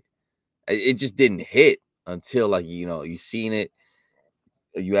 like it just didn't hit until like, you know, you seen it.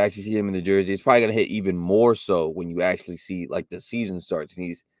 You actually see him in the jersey. It's probably gonna hit even more so when you actually see like the season starts and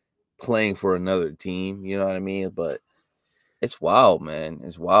he's playing for another team. You know what I mean? But it's wild, man.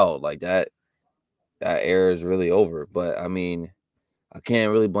 It's wild. Like that era is really over. But I mean, I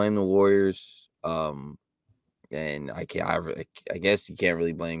can't really blame the Warriors. And I guess you can't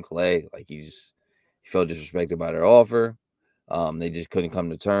really blame Klay. Like he felt disrespected by their offer. They just couldn't come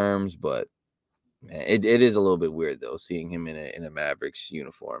to terms. But man, it is a little bit weird though, seeing him in a Mavericks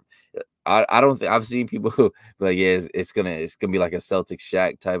uniform. I don't think I've seen people who be like, yeah, it's gonna be like a Celtic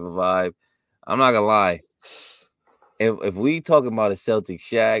Shaq type of vibe. I'm not gonna lie. If we talking about a Celtic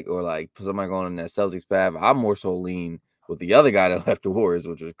Shaq or like somebody going on that Celtics path, I'm more so lean with the other guy that left the Warriors,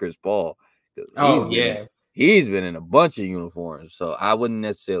 which was Chris Paul. He's been in a bunch of uniforms, so I wouldn't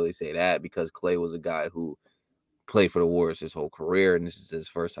necessarily say that because Klay was a guy who played for the Warriors his whole career, and this is his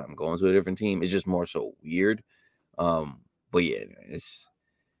first time going to a different team. It's just more so weird. But yeah, it's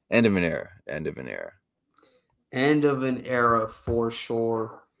end of an era. End of an era For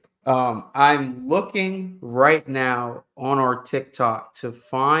sure. I'm looking right now on our TikTok to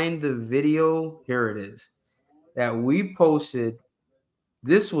find the video. Here it is that we posted.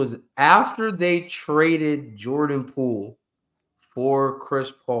 This was after they traded Jordan Poole for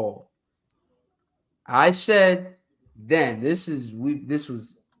Chris Paul. I said Then this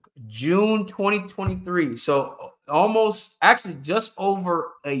was June 2023. So almost actually just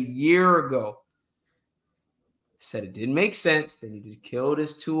over a year ago. Said it didn't make sense. They needed to kill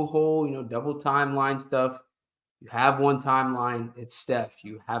this 2-hole, double timeline stuff. You have one timeline. It's Steph.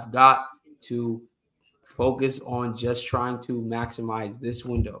 You have got to focus on just trying to maximize this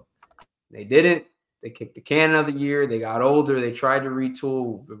window. They didn't. They kicked the can another year. They got older. They tried to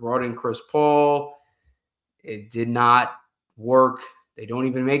retool. They brought in Chris Paul. It did not work. They don't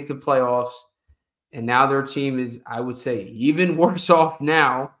even make the playoffs. And now their team is, I would say, even worse off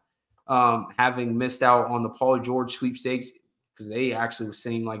now, having missed out on the Paul George sweepstakes, because they actually was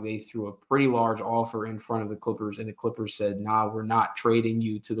saying like they threw a pretty large offer in front of the Clippers, and the Clippers said, nah, we're not trading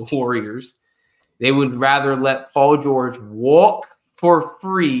you to the Warriors. They would rather let Paul George walk for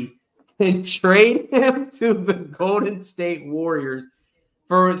free and trade him to the Golden State Warriors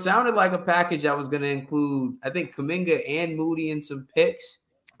for it sounded like a package that was going to include, I think, Kuminga and Moody and some picks.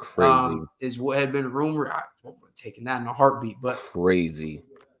 Crazy. Is what had been rumored. I'm taking that in a heartbeat, but crazy.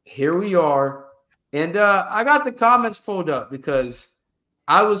 Here we are. And I got the comments pulled up because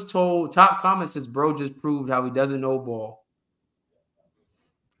I was told top comment says bro just proved how he doesn't know ball.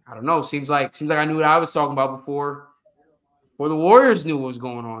 I don't know. Seems like I knew what I was talking about before the Warriors knew what was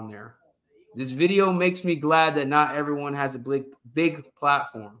going on there. This video makes me glad that not everyone has a big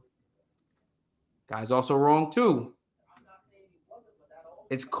platform. Guy's also wrong too.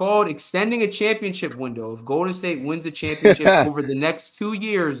 It's called extending a championship window. If Golden State wins the championship over the next 2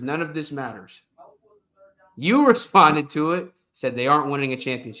 years, none of this matters. You responded to it, said they aren't winning a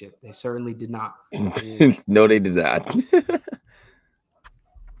championship. They certainly did not. No, they did not.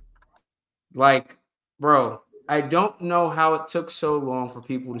 Like, bro, I don't know how it took so long for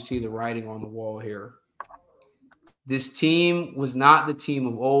people to see the writing on the wall here. This team was not the team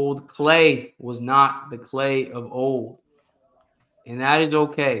of old. Clay was not the Clay of old. And that is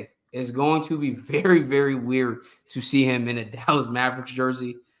okay. It's going to be very, very weird to see him in a Dallas Mavericks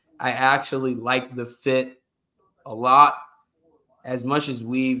jersey. I actually like the fit a lot. As much as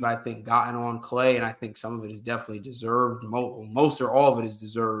we've, I think, gotten on Clay, and I think some of it is definitely deserved. Most or all of it is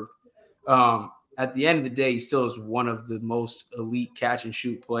deserved. At the end of the day, he still is one of the most elite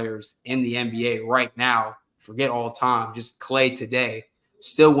catch-and-shoot players in the NBA right now. Forget all time. Just Clay today.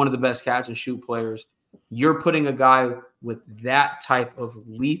 Still one of the best catch-and-shoot players. You're putting a guy with that type of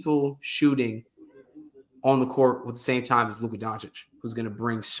lethal shooting on the court at the same time as Luka Doncic, who's going to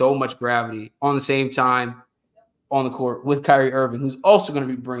bring so much gravity on the same time on the court with Kyrie Irving, who's also going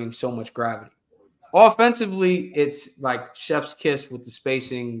to be bringing so much gravity. Offensively, it's like chef's kiss with the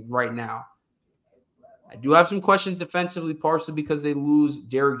spacing right now. I do have some questions defensively, partially because they lose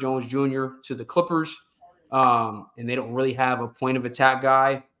Derrick Jones Jr. to the Clippers, and they don't really have a point of attack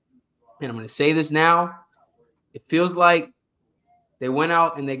guy. And I'm going to say this now. It feels like they went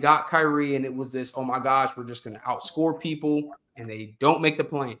out and they got Kyrie, and it was this, oh my gosh, we're just going to outscore people, and they don't make the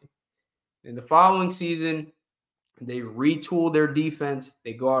plan. In the following season, they retool their defense.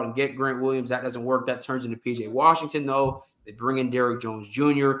 They go out and get Grant Williams. That doesn't work. That turns into P.J. Washington, though. They bring in Derrick Jones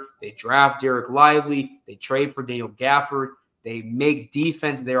Jr. They draft Derek Lively. They trade for Daniel Gafford. They make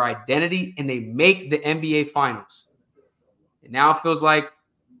defense their identity, and they make the NBA Finals. And now it feels like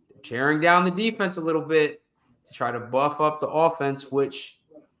they're tearing down the defense a little bit to try to buff up the offense, which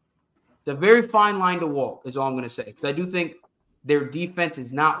it's a very fine line to walk, is all I'm going to say. Because I do think their defense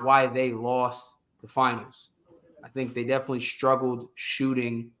is not why they lost the finals. I think they definitely struggled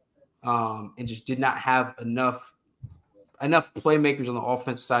shooting and just did not have enough playmakers on the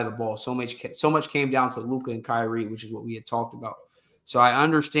offensive side of the ball. So much came down to Luka and Kyrie, which is what we had talked about. So I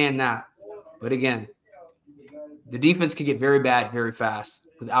understand that. But again, the defense can get very bad very fast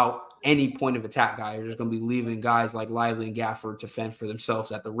without any point of attack guy. You're just going to be leaving guys like Lively and Gafford to fend for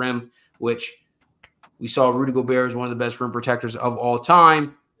themselves at the rim, which we saw Rudy Gobert is one of the best rim protectors of all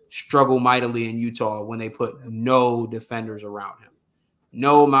time, struggle mightily in Utah when they put no defenders around him.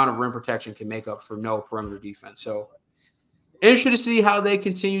 No amount of rim protection can make up for no perimeter defense. So interested to see how they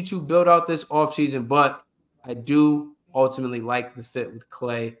continue to build out this offseason, but I do ultimately like the fit with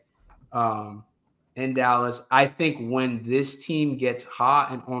Clay in Dallas. I think when this team gets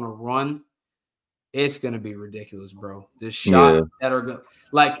hot and on a run, it's going to be ridiculous, bro. The shots that are going to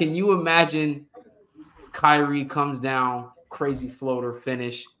 – like, can you imagine Kyrie comes down, crazy floater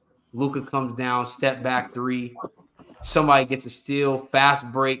finish, Luka comes down, step back three, somebody gets a steal, fast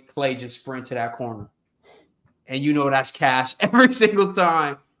break, Clay just sprint to that corner. And you know that's cash every single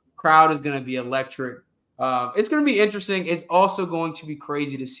time. Crowd is going to be electric. It's going to be interesting. It's also going to be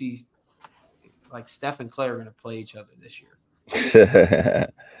crazy to see – like Steph and Clay are going to play each other this year.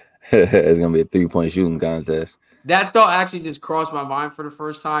 It's going to be a 3-point shooting contest. That thought actually just crossed my mind for the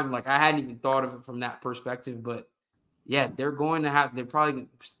first time. Like I hadn't even thought of it from that perspective, but yeah, they're probably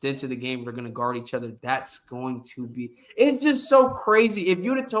stints of the game. They're going to guard each other. That's going to be, it's just so crazy. If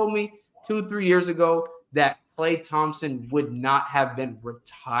you'd have told me 2-3 years ago that Klay Thompson would not have been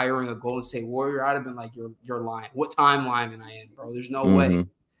retiring a Golden State Warrior, I'd have been like, you're lying. What timeline am I in, bro? There's no way.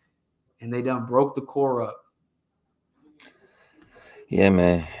 And they done broke the core up. Yeah,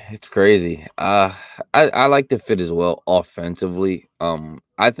 man, it's crazy. I like the fit as well offensively.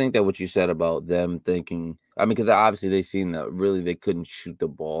 I think that what you said about them thinking, I mean, because obviously they seen that really they couldn't shoot the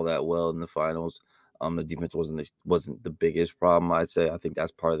ball that well in the finals. The defense wasn't the biggest problem, I'd say. I think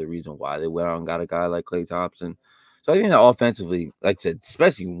that's part of the reason why they went out and got a guy like Klay Thompson. So I think that offensively, like I said,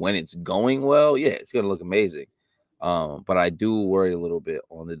 especially when it's going well, yeah, it's gonna look amazing. But I do worry a little bit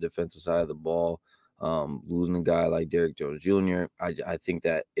on the defensive side of the ball. Losing a guy like Derrick Jones Jr., I think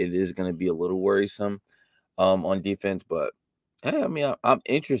that it is going to be a little worrisome on defense. But hey, I mean, I'm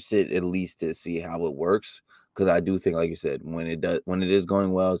interested at least to see how it works, because I do think, like you said, when it is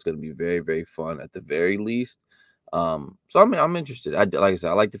going well, it's going to be very, very fun at the very least. So I mean, I'm interested. Like I said,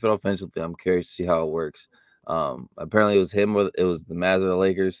 I like the fit offensively. I'm curious to see how it works. Apparently, it was him or it was the Mavs or the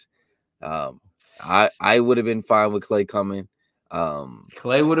Lakers. I would have been fine with Klay coming.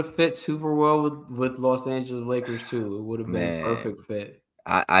 Klay would have fit super well with Los Angeles Lakers too. It would have been a perfect fit.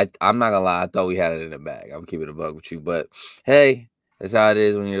 I'm not gonna lie, I thought we had it in the bag. I'm keeping it a bug with you, but hey, that's how it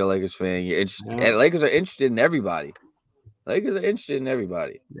is when you're a Lakers fan. You're interested. And Lakers are interested in everybody. Lakers are interested in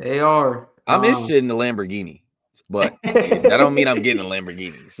everybody. They are. I'm interested in the Lamborghini, but that don't mean I'm getting a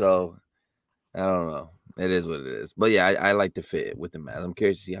Lamborghini. So I don't know. It is what it is. But yeah, I like to fit with the Mavs. I'm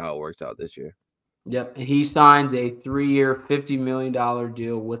curious to see how it works out this year. Yep. And he signs a 3-year, $50 million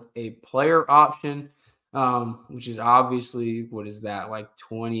deal with a player option, which is obviously, what is that, like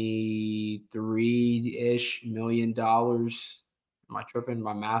 $23-ish million? Am I tripping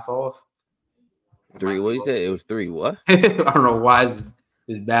my math off? 3, what did you say? It was 3, what? I don't know why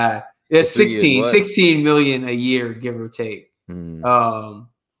it's bad. It's 16 million a year, give or take.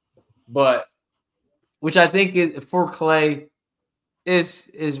 But which I think is for Klay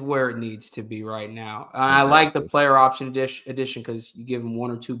is where it needs to be right now. Exactly. I like the player option addition because you give him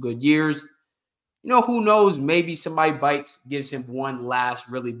 1 or 2 good years. You know, who knows? Maybe somebody bites, gives him one last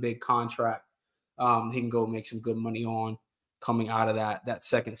really big contract. He can go make some good money on coming out of that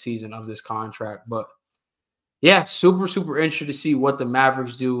second season of this contract. But yeah, super, super interested to see what the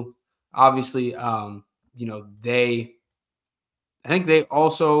Mavericks do. Obviously, you know, I think they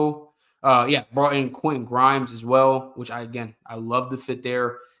also brought in Quentin Grimes as well, which I love the fit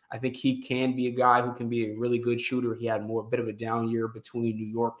there. I think he can be a guy who can be a really good shooter. He had a bit of a down year between New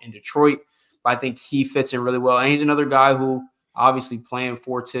York and Detroit, but I think he fits in really well. And he's another guy who obviously playing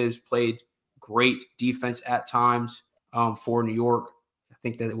for Tibbs played great defense at times for New York. I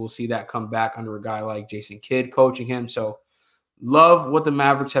think that we'll see that come back under a guy like Jason Kidd coaching him. So love what the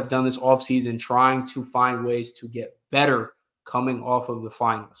Mavericks have done this offseason, trying to find ways to get better coming off of the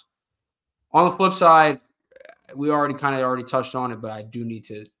finals. On the flip side, we already touched on it, but I do need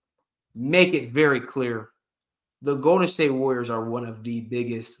to make it very clear. The Golden State Warriors are one of the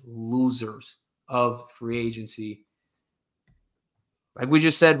biggest losers of free agency. Like we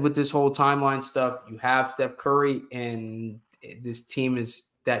just said with this whole timeline stuff, you have Steph Curry, and this team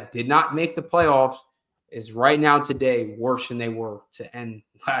that did not make the playoffs is right now today worse than they were to end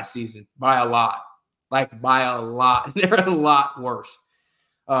last season by a lot. Like by a lot. They're a lot worse.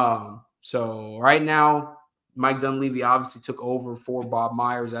 So right now, Mike Dunleavy obviously took over for Bob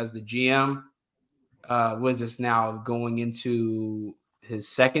Myers as the GM. Was this now going into his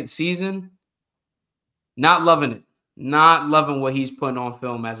second season? Not loving it. Not loving what he's putting on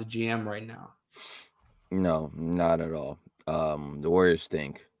film as a GM right now. No, not at all. The Warriors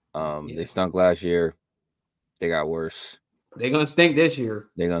stink. They stunk last year. They got worse. They're going to stink this year.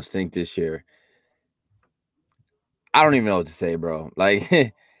 They're going to stink this year. I don't even know what to say, bro.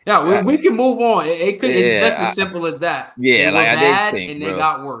 Like, yeah, we can move on. It's just as simple as that. Yeah, they stink, and they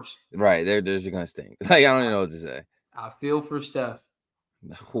got worse. Right, they're just gonna stink. Like, I don't even know what to say. I feel for Steph.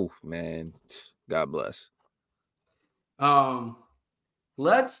 Oh man, God bless.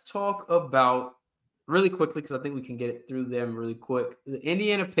 Let's talk about really quickly because I think we can get it through them really quick. The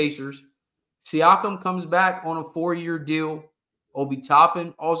Indiana Pacers. Siakam comes back on a 4-year deal. Obi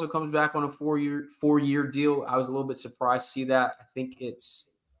Toppin also comes back on a 4-year deal. I was a little bit surprised to see that. I think it's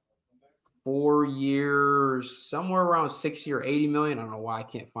 4 years, somewhere around 6 or 80 million. I don't know why I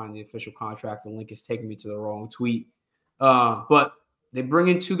can't find the official contract. The link is taking me to the wrong tweet. But they bring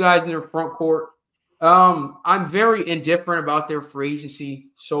in 2 guys in their front court. I'm very indifferent about their free agency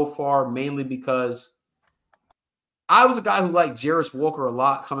so far, mainly because I was a guy who liked Jarris Walker a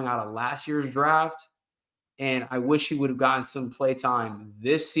lot coming out of last year's draft. And I wish he would have gotten some play time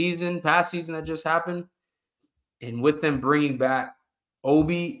this season, past season that just happened. And with them bringing back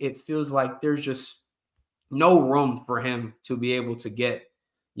Obi, it feels like there's just no room for him to be able to get,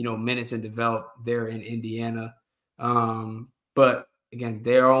 minutes and develop there in Indiana. But again,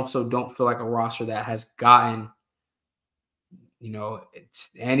 they also don't feel like a roster that has gotten, it's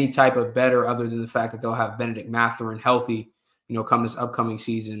any type of better other than the fact that they'll have Benedict Mathurin healthy, come this upcoming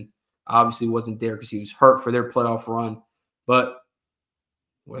season. Obviously wasn't there because he was hurt for their playoff run. But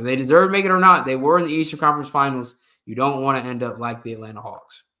whether they deserve to make it or not, they were in the Eastern Conference Finals. You don't want to end up like the Atlanta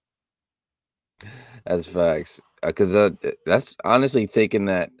Hawks. That's facts. Because that's honestly thinking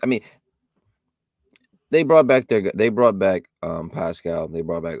that. I mean, they brought back Pascal. They brought back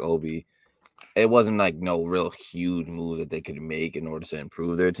Obi. It wasn't like no real huge move that they could make in order to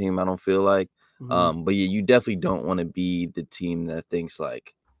improve their team. I don't feel like. But yeah, you definitely don't want to be the team that thinks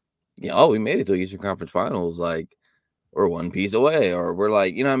like, we made it to Eastern Conference Finals. Like, we're one piece away, or we're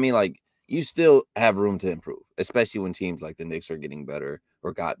like, you know what I mean? Like, you still have room to improve, especially when teams like the Knicks are getting better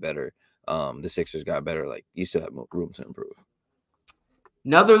or got better. The Sixers got better. Like, you still have room to improve.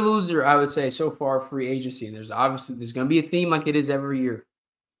 Another loser, I would say, so far, free agency. And there's going to be a theme like it is every year.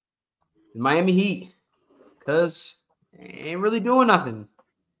 The Miami Heat, because they ain't really doing nothing.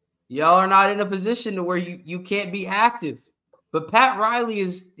 Y'all are not in a position to where you can't be active. But Pat Riley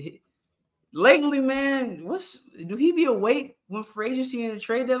is lately, man. Do he be awake when free agency and the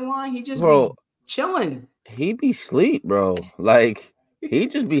trade deadline? He just be chilling. He be sleep, bro. Like, he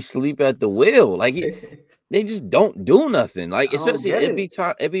just be sleep at the wheel. Like, they just don't do nothing. Like, especially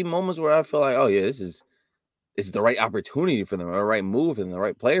it'd be moments where I feel like, oh yeah, this is the right opportunity for them, or the right move and the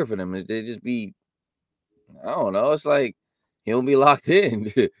right player for them. They just be, I don't know. It's like he'll be locked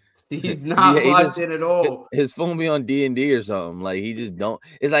in. He's not locked in at all. His phone be on D&D or something. Like, he just don't.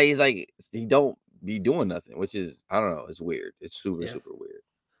 It's like he don't be doing nothing, which is, I don't know. It's weird. It's super weird.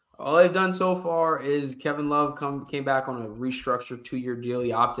 All they've done so far is Kevin Love came back on a restructured 2-year deal.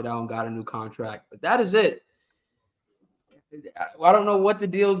 He opted out and got a new contract. But that is it. I don't know what the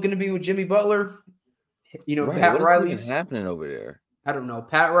deal is going to be with Jimmy Butler. Pat Riley's happening over there. I don't know.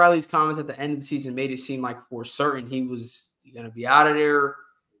 Pat Riley's comments at the end of the season made it seem like for certain he was going to be out of there.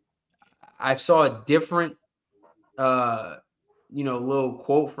 I saw a different, little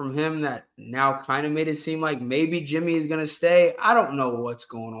quote from him that now kind of made it seem like maybe Jimmy is going to stay. I don't know what's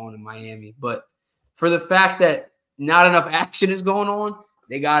going on in Miami, but for the fact that not enough action is going on,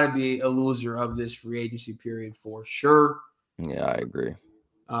 they got to be a loser of this free agency period for sure. Yeah, I agree.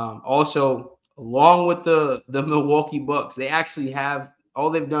 Also, along with the Milwaukee Bucks, they actually have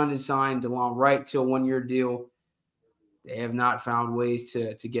all they've done is sign DeLon Wright to a 1-year deal. They have not found ways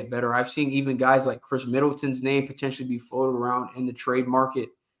to get better. I've seen even guys like Chris Middleton's name potentially be floated around in the trade market.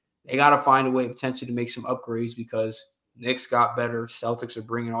 They got to find a way potentially to make some upgrades because Knicks got better. Celtics are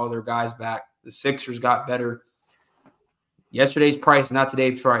bringing all their guys back. The Sixers got better. Yesterday's price, not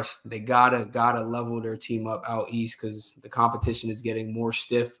today's price. They gotta level their team up out east because the competition is getting more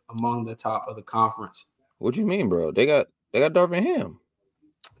stiff among the top of the conference. What you mean, bro? They got Darvin Ham.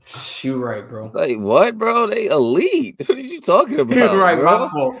 You're right, bro. Like, what, bro? They elite. What are you talking about? You're right, bro?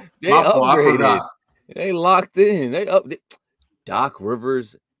 My fault. They upgraded. They locked in. Doc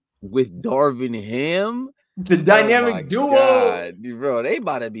Rivers with Darvin Ham. The dynamic duo. God, bro, they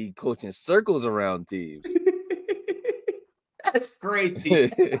about to be coaching circles around teams. That's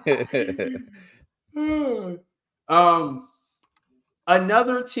crazy.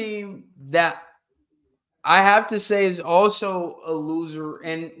 Another team that I have to say is also a loser,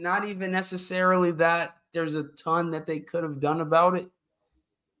 and not even necessarily that there's a ton that they could have done about it.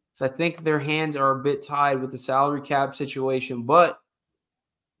 So I think their hands are a bit tied with the salary cap situation, but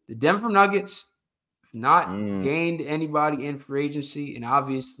the Denver Nuggets have not gained anybody in free agency, and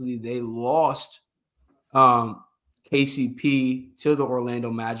obviously they lost KCP to the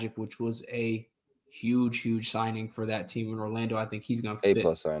Orlando Magic, which was a huge signing for that team in Orlando. I think he's going to fit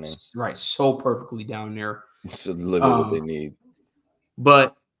A+ signing. Right, so perfectly down there. It's literally what they need.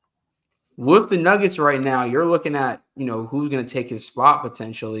 But with the Nuggets right now, you're looking at, who's going to take his spot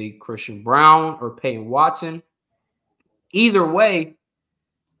potentially, Christian Brown or Peyton Watson. Either way,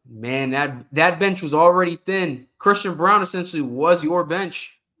 man, that bench was already thin. Christian Brown essentially was your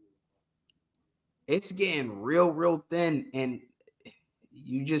bench. It's getting real thin, and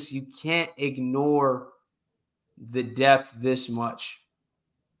you can't ignore the depth this much,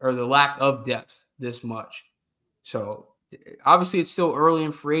 or the lack of depth this much. So obviously it's still early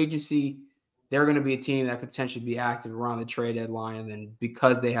in free agency. they're going to be a team that could potentially be active around the trade deadline. And then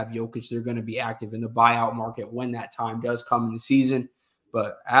because they have Jokic, they're going to be active in the buyout market when that time does come in the season.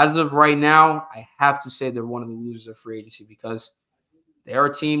 But as of right now, I have to say they're one of the losers of free agency because they're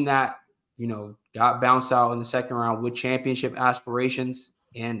a team that, got bounced out in the second round with championship aspirations.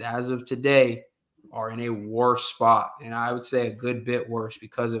 And as of today, are in a worse spot. And I would say a good bit worse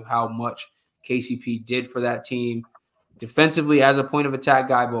because of how much KCP did for that team defensively as a point of attack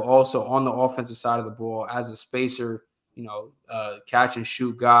guy, but also on the offensive side of the ball as a spacer, catch and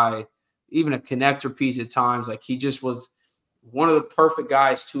shoot guy, even a connector piece at times. Like he just was one of the perfect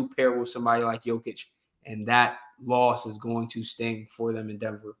guys to pair with somebody like Jokic. And that loss is going to sting for them in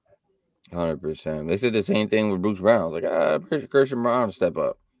Denver. 100%. They said the same thing with Bruce Brown. Like, Christian Brown will step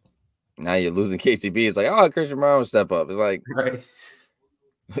up. Now you're losing KCP. It's like, Christian Brown will step up. It's like, right.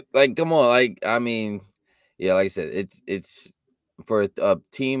 Like, come on. Like, I mean, yeah, like I said, it's for a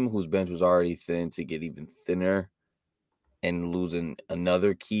team whose bench was already thin to get even thinner and losing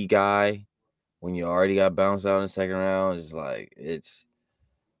another key guy when you already got bounced out in the second round. It's like,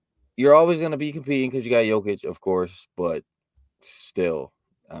 you're always going to be competing because you got Jokic, of course, but still,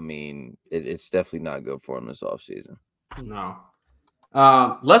 I mean, it's definitely not good for him this offseason. No.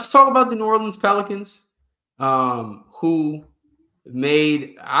 Let's talk about the New Orleans Pelicans, who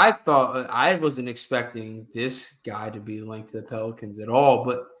I wasn't expecting this guy to be linked to the Pelicans at all,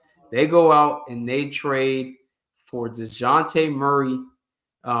 but they go out and they trade for DeJounte Murray.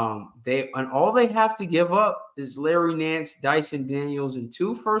 And all they have to give up is Larry Nance, Dyson Daniels, and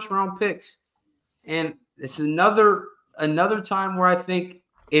 2 first-round picks. And it's another time where I think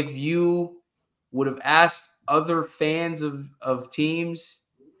if you would have asked other fans of teams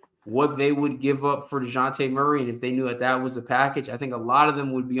what they would give up for DeJounte Murray, and if they knew that was the package, I think a lot of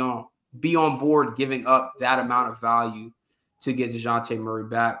them would be on board giving up that amount of value to get DeJounte Murray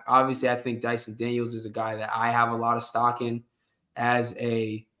back. Obviously, I think Dyson Daniels is a guy that I have a lot of stock in as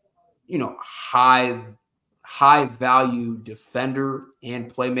a high value defender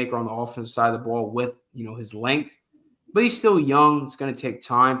and playmaker on the offensive side of the ball with his length. But he's still young. It's going to take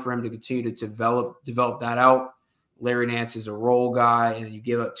time for him to continue to develop that out. Larry Nance is a role guy, and you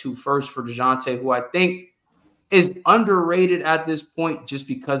give up 2 firsts for DeJounte, who I think is underrated at this point just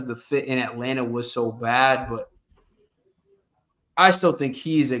because the fit in Atlanta was so bad. But I still think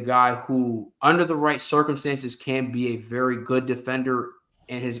he's a guy who, under the right circumstances, can be a very good defender,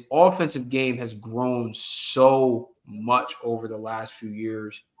 and his offensive game has grown so much over the last few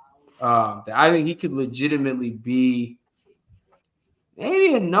years that I think he could legitimately be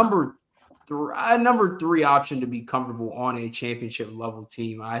maybe a number 3 option to be comfortable on a championship level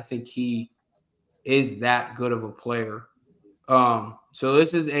team. I think he is that good of a player. So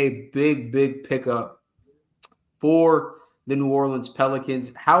this is a big pickup for the New Orleans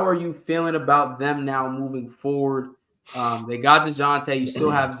Pelicans. How are you feeling about them now moving forward? They got DeJounte. You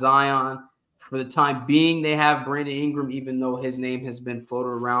still have Zion. For the time being, they have Brandon Ingram, even though his name has been floated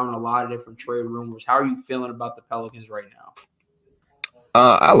around in a lot of different trade rumors. How are you feeling about the Pelicans right now?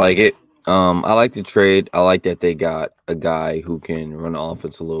 I like it. I like the trade. I like that they got a guy who can run the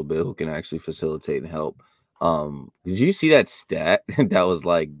offense a little bit, who can actually facilitate and help. Did you see that stat that was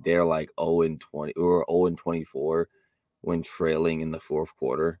like they're like 0-20 or 0-24 when trailing in the fourth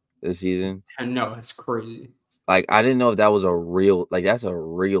quarter this season? I know, that's crazy. Like, I didn't know if that was that's a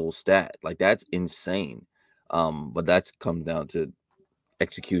real stat. Like, that's insane. But that's come down to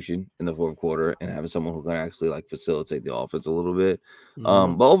execution in the fourth quarter and having someone who can actually like facilitate the offense a little bit.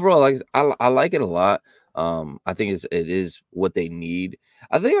 But overall, like I like it a lot. I think it is what they need.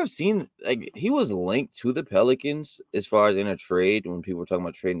 I think I've seen like he was linked to the Pelicans as far as in a trade when people were talking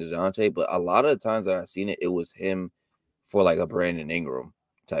about trading DeJounte, but a lot of the times that I've seen it was him for like a Brandon Ingram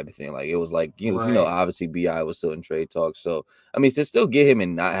type of thing. Like it was like obviously BI was still in trade talks. So I mean to still get him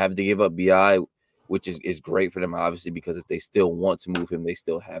and not have to give up BI, which is great for them, obviously, because if they still want to move him, they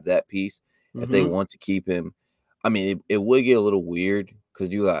still have that piece. If they want to keep him, I mean, it would get a little weird because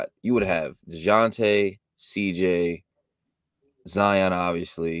you would have DeJounte, CJ, Zion,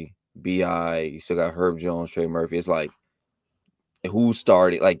 obviously, BI. You still got Herb Jones, Trey Murphy. It's like who's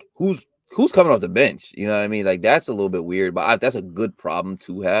starting? Like who's coming off the bench? You know what I mean? Like that's a little bit weird, but that's a good problem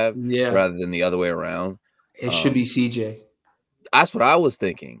to have, rather than the other way around. It should be CJ. That's what I was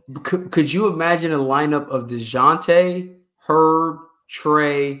thinking. Could you imagine a lineup of DeJounte, Herb,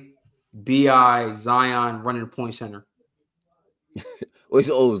 Trey, BI, Zion running a point center?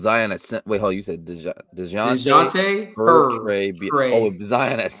 Zion at center. Wait, hold on. You said DeJounte, Herb, Trey, Trey. With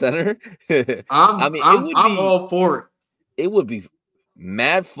Zion at center. I'm all for it. It would be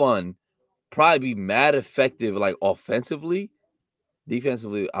mad fun, probably be mad effective, like offensively.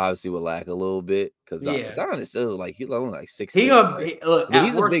 defensively, obviously, will lack a little bit because Yeah. Zion is still like he's only like 6'6". He gonna Right? look But at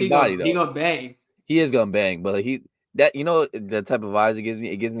he's a worst. big body He though. gonna bang. He is gonna bang, but that the type of vibes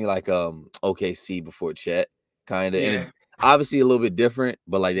it gives me like OKC before Chet kind of, and it, obviously a little bit different,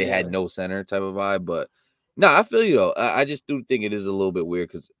 but like they had no center type of vibe. But no, I feel you though. I just do think it is a little bit weird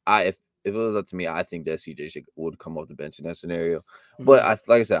because if it was up to me, I think that CJ would come off the bench in that scenario. But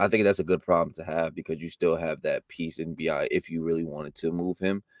like I said, I think that's a good problem to have because you still have that piece in BI if you really wanted to move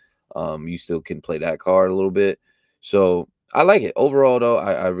him. You still can play that card a little bit. So I like it. Overall, though,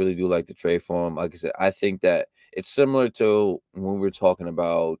 I really do like the trade for him. Like I said, I think that it's similar to when we were talking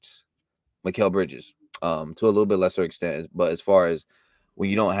about Mikal Bridges, to a little bit lesser extent. But as far as when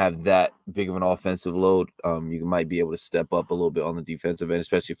you don't have that big of an offensive load, you might be able to step up a little bit on the defensive end,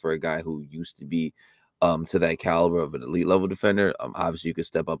 especially for a guy who used to be to that caliber of an elite level defender. Obviously, you could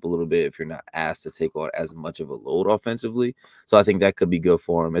step up a little bit if you're not asked to take on as much of a load offensively. So I think that could be good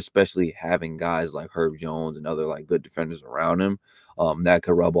for him, especially having guys like Herb Jones and other like good defenders around him. That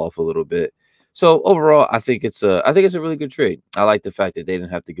could rub off a little bit. So overall, I think it's a really good trade. I like the fact that they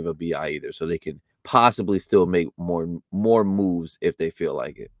didn't have to give up BI either, so they can possibly still make more moves if they feel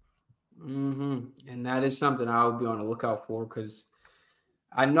like it. And that is something I would be on the lookout for because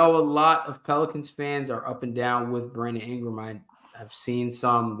I know a lot of Pelicans fans are up and down with Brandon Ingram. I've seen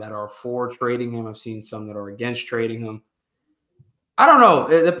some that are for trading him. I've seen some that are against trading him. I don't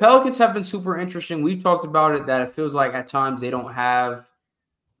know. The Pelicans have been super interesting. We've talked about it that it feels like at times they don't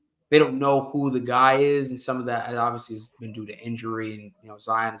know who the guy is, and some of that obviously has been due to injury, and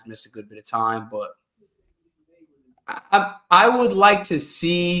Zion has missed a good bit of time. But I would like to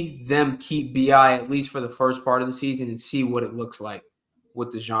see them keep BI at least for the first part of the season and see what it looks like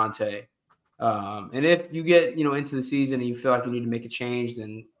with DeJounte. And if you get into the season and you feel like you need to make a change,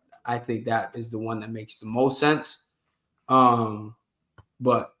 then I think that is the one that makes the most sense.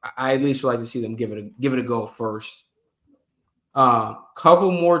 But I at least would like to see them give it a go first.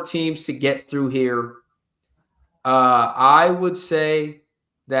 Couple more teams to get through here. I would say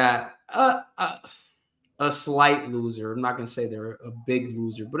that a slight loser. I'm not going to say they're a big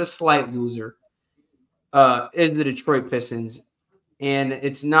loser, but a slight loser is the Detroit Pistons. And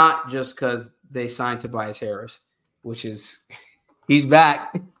it's not just because they signed Tobias Harris, which is he's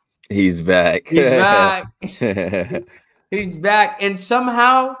back. He's back. He's back. He's back. And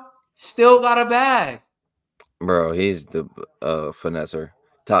somehow still got a bag. Bro, he's the finesser.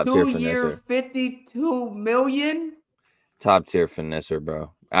 Top tier finesser. $2-year, $52 million. Top tier finesser,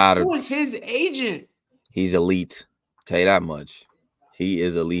 bro. Who was his agent? He's elite. Tell you that much. He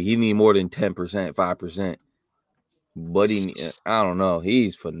is elite. He need more than 10%, 5%. But I don't know.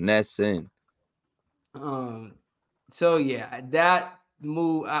 He's finessing. So yeah, that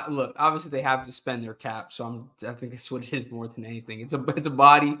move. Look, obviously they have to spend their cap, so I think that's what it is more than anything. It's a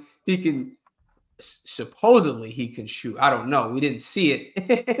body. He can supposedly he can shoot. I don't know. We didn't see it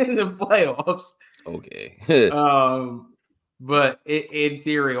in the playoffs. Okay. But in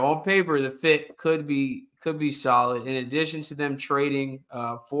theory, on paper, the fit could be solid. In addition to them trading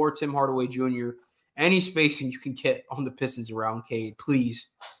for Tim Hardaway Jr., any spacing you can get on the Pistons around Cade, please.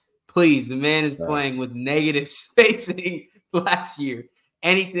 The man is playing with negative spacing last year.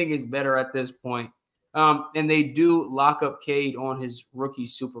 Anything is better at this point. And they do lock up Cade on his rookie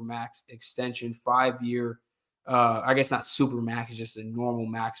Supermax extension, 5-year. I guess not Supermax, it's just a normal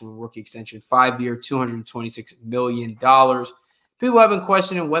maximum rookie extension, 5-year, $226 million. People have been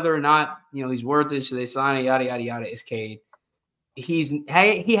questioning whether or not he's worth it. Should they sign it? Yada yada yada. Is Cade?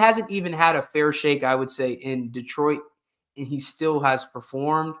 He hasn't even had a fair shake, I would say, in Detroit, and he still has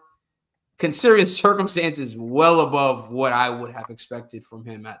performed, considering circumstances, well above what I would have expected from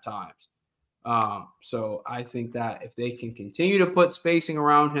him at times. So I think that if they can continue to put spacing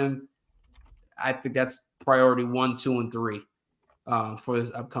around him, I think that's priority 1, 2, and 3 for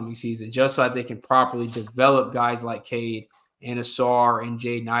this upcoming season, just so that they can properly develop guys like Cade and Asar and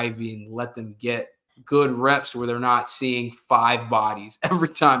Jaden Ivey and let them get good reps where they're not seeing 5 bodies every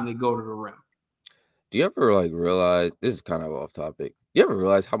time they go to the rim. Do you ever realize, this is kind of off topic, do you ever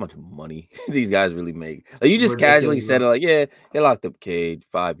realize how much money these guys really make? Like you just casually said it, like, yeah, they locked up Cade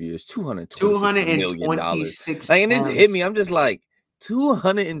 5 years, $226 million. Like, and it just hit me. I'm just like,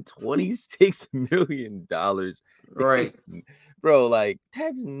 $226 million. Right. Bro, like,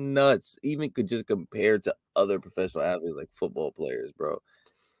 that's nuts. Even could just compare to other professional athletes like football players, bro.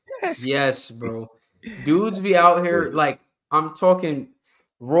 Yes, bro. Dudes be out here, like, I'm talking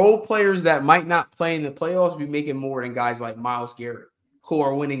role players that might not play in the playoffs be making more than guys like Myles Garrett, who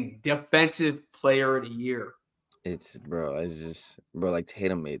are winning Defensive Player of the Year. It's just, like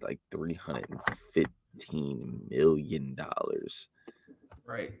Tatum made like $315 million.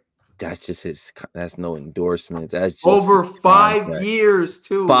 Right. That's just his. That's no endorsements. That's just Over 5 contract. years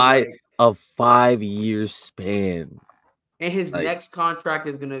too. A Like, 5-year span. and his Like, next contract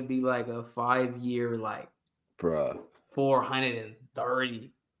is gonna be like a 5-year, like bruh.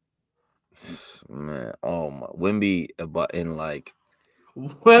 430. Man, oh my, Wemby, but in like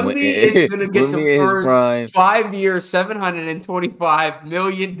Wemby is gonna get the Wemby in his first prime. 5-year, $725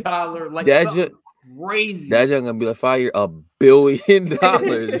 million, like something crazy. That young gonna be like 5 year $1 billion.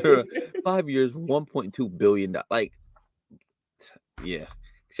 Bro. 5 years, $1.2 billion. Like, yeah.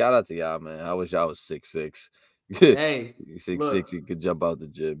 Shout out to y'all, man. I wish I was 6'6". Hey, 6'6", you could jump out the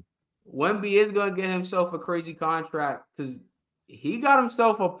gym. Wemby is gonna get himself a crazy contract because he got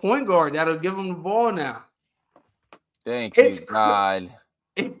himself a point guard that'll give him the ball now. Thank you, God.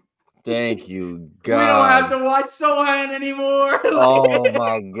 Thank you, God. We don't have to watch Sohan anymore. Oh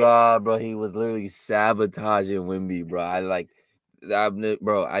my God, bro. He was literally sabotaging Wemby, bro.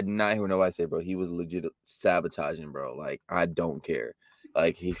 Bro, I did not hear nobody say, bro. He was legit sabotaging, bro. Like, I don't care.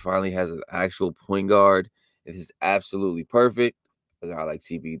 Like, he finally has an actual point guard. It is absolutely perfect. A guy like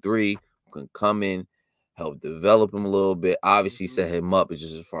CP3 can come in, help develop him a little bit. Obviously, set him up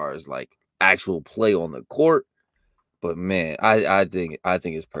just as far as like actual play on the court. But man, I think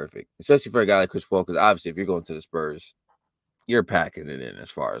it's perfect, especially for a guy like Chris Paul, because obviously if you're going to the Spurs, you're packing it in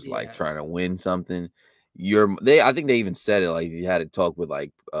as far as like trying to win something. I think they even said it, like he had a talk with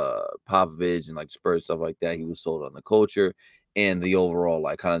like Popovich and like Spurs, stuff like that. He was sold on the culture and the overall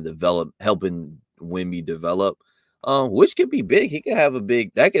like kind of helping Wemby develop, which could be big. He could have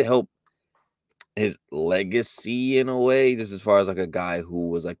that could help his legacy in a way, just as far as like a guy who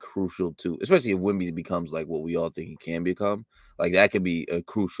was like crucial to, especially if Wemby becomes like what we all think he can become. Like that could be a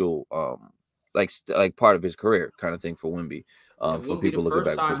crucial like part of his career kind of thing for Wemby. For people looking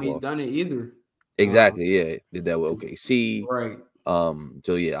back at he's done it either. Exactly, yeah. Did that with OKC. Right.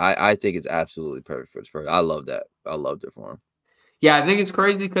 So yeah, I think it's absolutely perfect for Spurs. I love that. I loved it for him. Yeah, I think it's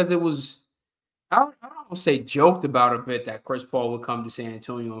crazy because it was I would almost say joked about a bit that Chris Paul would come to San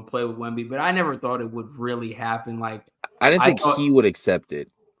Antonio and play with Wemby, but I never thought it would really happen. Like I didn't think he would accept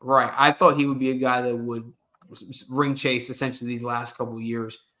it. Right. I thought he would be a guy that would ring chase essentially these last couple of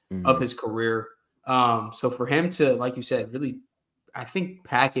years of his career. So for him to, like you said, really, I think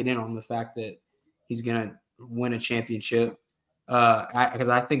pack it in on the fact that he's gonna win a championship. Because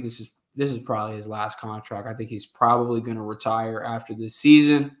I think this is probably his last contract. I think he's probably gonna retire after this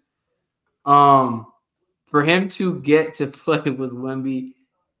season. For him to get to play with Wemby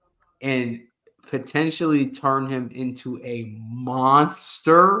and potentially turn him into a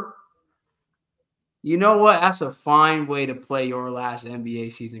monster. You know what? That's a fine way to play your last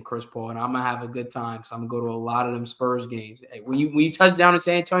NBA season, Chris Paul, and I'm gonna have a good time. So I'm gonna go to a lot of them Spurs games. Hey, when you touch down in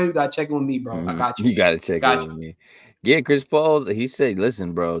San Antonio, you gotta check in with me, bro. I got you. You gotta check in with me. Yeah, Chris Paul, he said,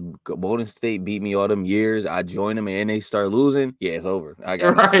 listen, bro, Golden State beat me all them years. I joined them and they start losing. Yeah, it's over. I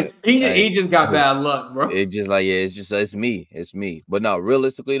got right. He just got bad luck, bro. It's just like, it's me. It's me. But no,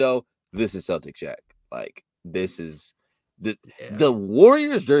 realistically though, this is Celtic Shaq. Like, this is the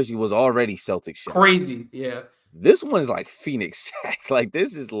Warriors jersey was already Celtic Shaq. Crazy, yeah. This one is like Phoenix Shaq. Like,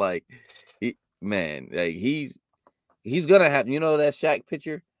 this is like, man, like he's gonna have, you know, that Shaq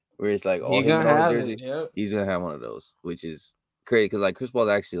picture where it's like all him on his jersey. Yep. He's gonna have one of those, which is crazy because like Chris Paul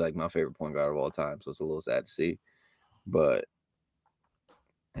is actually like my favorite point guard of all time, so it's a little sad to see. But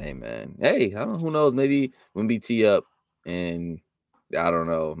hey, man, I don't know, who knows? Maybe when we tee up, and I don't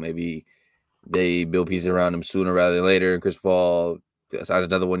know, maybe they build pieces around him sooner rather than later, and Chris Paul signs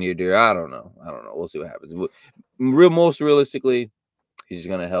another 1-year deal. I don't know. We'll see what happens. Most realistically, he's just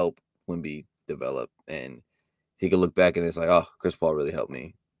gonna help Wemby develop, and he could look back and it's like, oh, Chris Paul really helped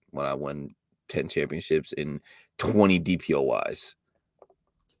me when I won 10 championships in 20 DPOYs.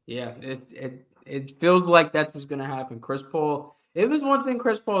 Yeah, it feels like that's what's gonna happen. Chris Paul, if there's one thing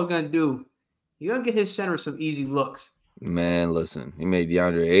Chris Paul is gonna do, he's gonna get his center some easy looks. Man, listen, he made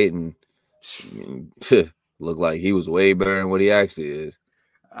DeAndre Ayton look like he was way better than what he actually is.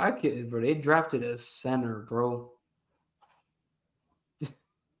 I can't, bro. They drafted a center, bro.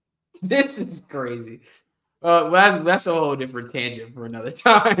 This is crazy. That's a whole different tangent for another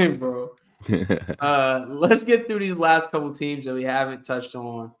time, bro. Let's get through these last couple teams that we haven't touched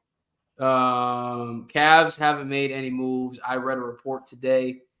on. Cavs haven't made any moves. I read a report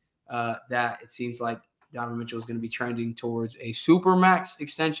today that it seems like Donovan Mitchell is going to be trending towards a supermax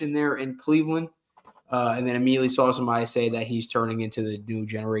extension there in Cleveland. And then immediately saw somebody say that he's turning into the new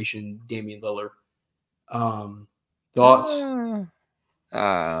generation Damian Lillard. Thoughts?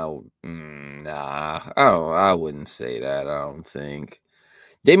 Nah, I wouldn't say that. I don't think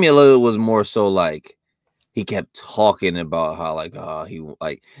Damian Lillard was more so like he kept talking about how he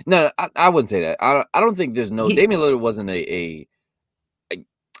like no, I wouldn't say that. I don't think there's no Damian Lillard wasn't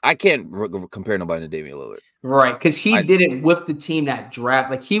I can't compare nobody to Damian Lillard. Right, because he did it with the team that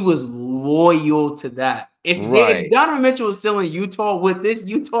draft. Like, he was loyal to that. If Donovan Mitchell was still in Utah with this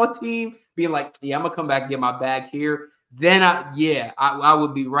Utah team, being like, yeah, I'm going to come back and get my bag here, then I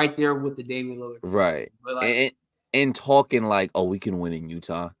would be right there with the Damian Lillard. Right. But like, and talking like, oh, we can win in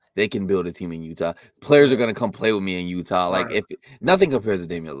Utah. They can build a team in Utah. Players are gonna come play with me in Utah. Like, if nothing compares to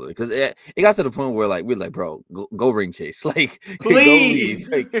Damian Lillard, because it got to the point where like we're like, bro, go ring chase, like, please,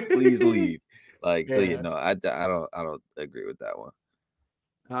 go leave. Like, please leave. Like, so no, I don't agree with that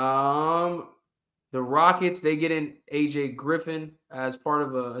one. The Rockets, they get in AJ Griffin as part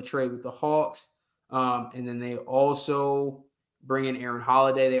of a trade with the Hawks, and then they also bring in Aaron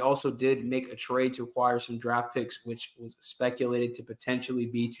Holiday. They also did make a trade to acquire some draft picks, which was speculated to potentially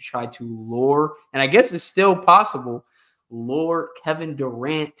be to try to lure, and I guess it's still possible, lure Kevin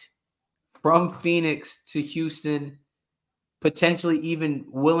Durant from Phoenix to Houston, potentially even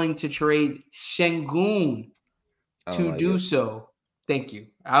willing to trade Şengün to do so. Thank you.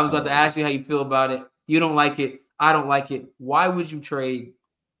 I was about to ask you how you feel about it. You don't like it. I don't like it. Why would you trade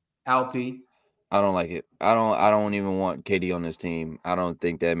LP? I don't like it. I don't even want KD on this team. I don't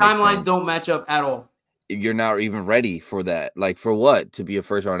think that makes timelines sense. Don't match up at all. You're not even ready for that. Like, for what? To be a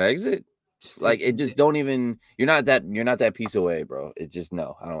first round exit? Like, it just don't even. You're not that piece away, bro. It just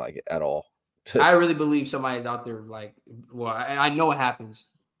no. I don't like it at all. I really believe somebody's out there. Like, well, I know what happens.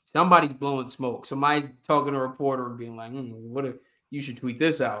 Somebody's blowing smoke. Somebody's talking to a reporter and being like, "What if you should tweet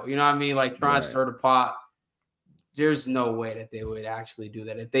this out?" You know what I mean? Like, trying to stir the pot. There's no way that they would actually do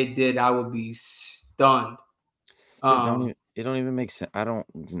that. If they did, I would be stunned. It don't even make sense. I don't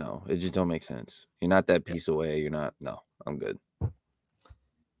know. It just don't make sense. You're not that piece away. You're not. No, I'm good.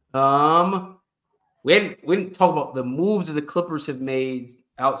 We didn't talk about the moves that the Clippers have made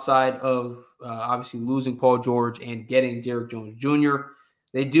outside of obviously losing Paul George and getting Derrick Jones Jr.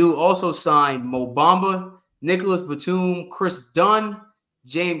 They do also sign Mo Bamba, Nicholas Batum, Chris Dunn.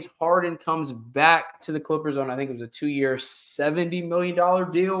 James Harden comes back to the Clippers on, I think it was a 2-year, $70 million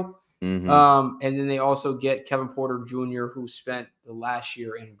deal. Mm-hmm. And then they also get Kevin Porter Jr., who spent the last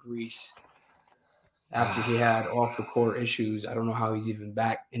year in Greece after he had off-the-court issues. I don't know how he's even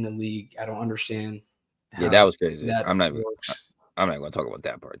back in the league. I don't understand. Yeah, that was crazy. I'm not going to talk about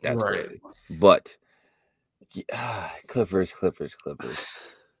that part. That's crazy. But Clippers,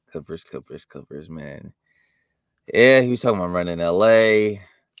 man. Yeah, he was talking about running LA.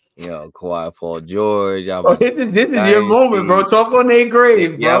 You know, Kawhi, Paul George. This is your moment, bro. Talk on their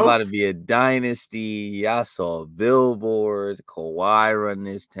grave, bro. Y'all about to be a dynasty. Y'all saw billboards. Kawhi run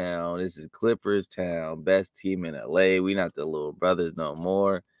this town. This is Clippers town. Best team in LA. We not the little brothers no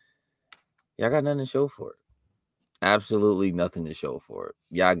more. Y'all got nothing to show for it. Absolutely nothing to show for it.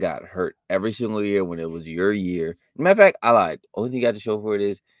 Y'all got hurt every single year when it was your year. Matter of fact, I lied. Only thing you got to show for it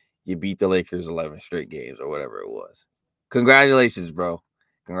is you beat the Lakers 11 straight games or whatever it was. Congratulations, bro.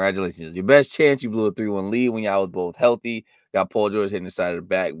 Congratulations. Your best chance, you blew a 3-1 lead when y'all was both healthy. Got Paul George hitting the side of the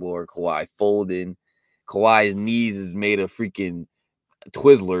backboard. Kawhi folding. Kawhi's knees is made of freaking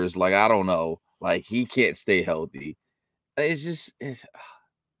Twizzlers. Like, I don't know. Like, he can't stay healthy. I just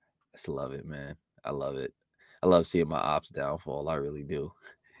love it, man. I love it. I love seeing my ops downfall. I really do.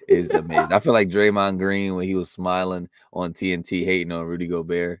 It's amazing. I feel like Draymond Green when he was smiling on TNT hating on Rudy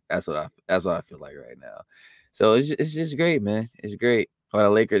Gobert. That's what I feel like right now. So it's just great, man. It's great. Well, the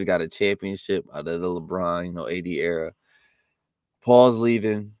Lakers got a championship out of the LeBron, AD era. Paul's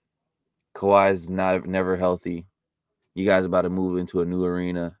leaving. Kawhi's never healthy. You guys about to move into a new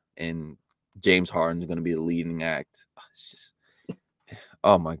arena, and James Harden's going to be the leading act. It's just,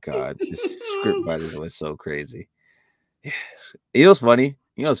 oh my God, this script writing was so crazy. Yes. You know what's funny?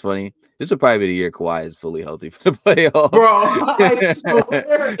 This would probably be the year Kawhi is fully healthy for the playoffs. Bro, I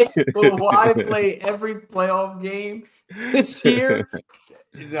swear if Kawhi play every playoff game this year,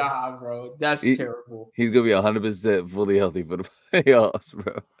 nah, bro, that's terrible. He's going to be 100% fully healthy for the playoffs,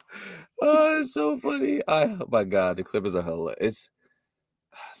 bro. Oh, it's so funny. Oh my God, the Clippers are hilarious. It's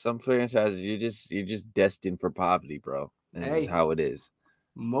some franchises, you're just destined for poverty, bro. And it's just how it is.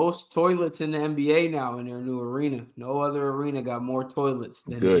 Most toilets in the NBA now in their new arena. No other arena got more toilets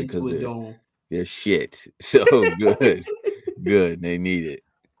than the Intuit Dome. They're shit. So good. Good. They need it.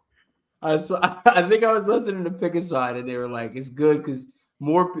 I think I was listening to Pick a Side, and they were like, it's good because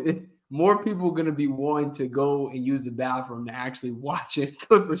more people are going to be wanting to go and use the bathroom to actually watch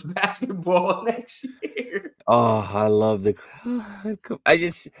Clippers basketball next year. Oh, I love I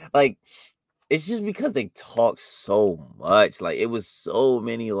just, like, it's just because they talk so much. Like, it was so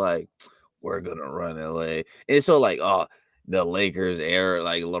many, like, we're gonna run LA. And it's so like, oh, the Lakers era,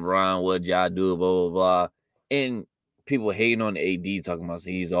 like LeBron, what y'all do, blah blah blah, and people hating on AD, talking about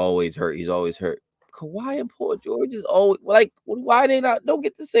he's always hurt, he's always hurt. Kawhi and Paul George is always like, why they don't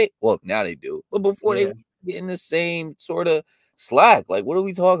get the same? Well, now they do, but before they get in the same sort of slack. Like, what are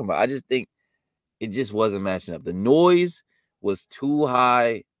we talking about? I just think it just wasn't matching up. The noise was too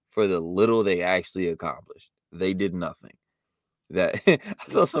high for the little they actually accomplished. They did nothing. That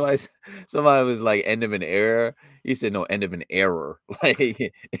I saw somebody was like, end of an era. He said, no, end of an error. Like,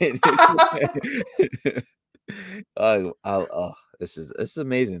 this is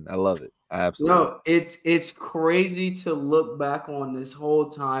amazing. I love it. I absolutely. No, it's crazy to look back on this whole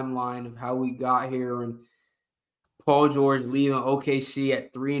timeline of how we got here, and Paul George leaving OKC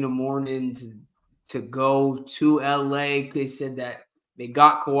at 3 a.m. to go to LA. They said that they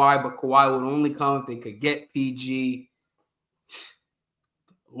got Kawhi, but Kawhi would only come if they could get PG.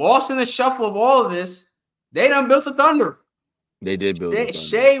 Lost in the shuffle of all of this, they done built the Thunder. They did build it.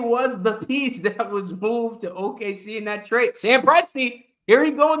 Shea was the piece that was moved to OKC in that trade. Sam Presti, here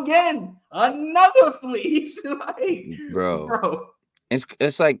we go again. Another fleece. Like, bro.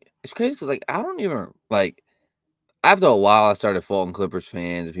 It's like, it's crazy because, like, I don't even, like, after a while, I started faulting Clippers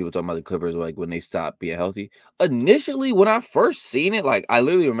fans and people talking about the Clippers, like, when they stopped being healthy. Initially, when I first seen it, like, I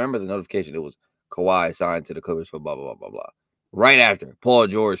literally remember the notification. It was Kawhi signed to the Clippers for blah, blah, blah, blah, blah. Right after Paul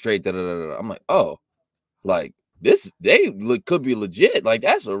George straight, da, da, da, da. I'm like, oh, like, could be legit. Like,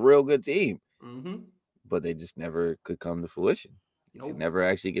 that's a real good team. Mm-hmm. But they just never could come to fruition. Nope. Could never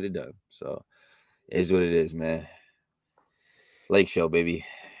actually get it done. So, it is what it is, man. Lake Show, baby.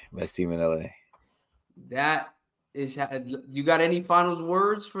 Best team in LA. That is, you got any final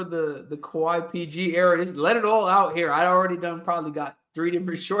words for the Kawhi PG era? Just let it all out here. I already probably got 3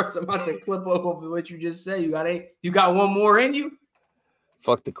 different shorts. I'm about to clip over what you just said. You got one more in you?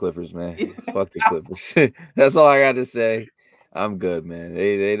 Fuck the Clippers, man. Fuck the Clippers. That's all I got to say. I'm good, man.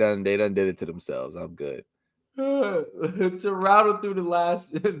 They done did it to themselves. I'm good. To rattle through the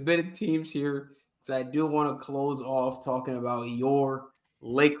last bit of teams here, because I do want to close off talking about your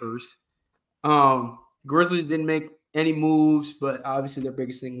Lakers. Grizzlies didn't make any moves, but obviously their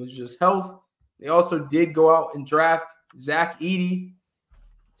biggest thing was just health. They also did go out and draft Zach Edey.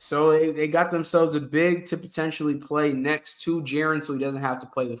 So they got themselves a big to potentially play next to Jaren, so he doesn't have to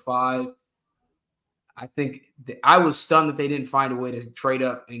play the 5. I think I was stunned that they didn't find a way to trade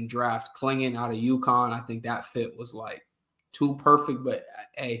up and draft Klingon out of UConn. I think that fit was like too perfect. But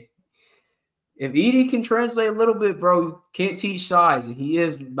hey, if Edey can translate a little bit, bro, you can't teach size, and he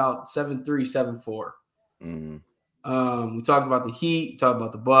is about 7'3", 7'4". Mm-hmm. We talked about the Heat, talked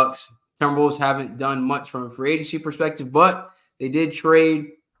about the Bucks. Timberwolves haven't done much from a free agency perspective, but they did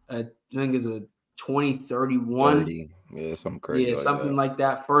trade. I think it's a 2031. 30. Yeah, something crazy. Yeah, something like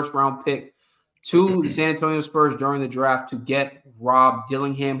that. First round pick to the San Antonio Spurs during the draft to get Rob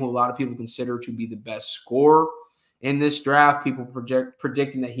Dillingham, who a lot of people consider to be the best scorer in this draft. People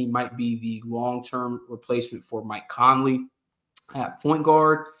predicting that he might be the long-term replacement for Mike Conley at point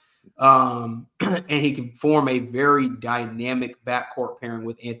guard. And he can form a very dynamic backcourt pairing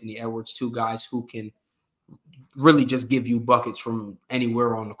with Anthony Edwards, 2 guys who can really just give you buckets from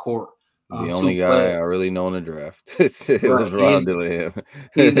anywhere on the court. The only guy I really know in the draft was Rob Dillingham.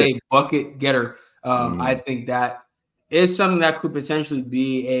 He's a bucket getter. I think that is something that could potentially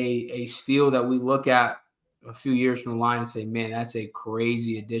be a steal that we look at a few years from the line and say, man, that's a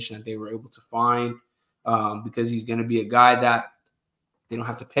crazy addition that they were able to find, because he's going to be a guy that they don't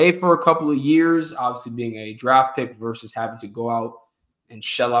have to pay for a couple of years, obviously being a draft pick versus having to go out and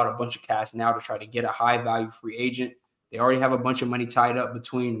shell out a bunch of cash now to try to get a high-value free agent. They already have a bunch of money tied up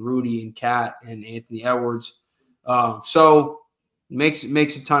between Rudy and Cat and Anthony Edwards. So makes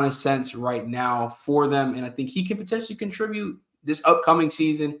a ton of sense right now for them. And I think he can potentially contribute this upcoming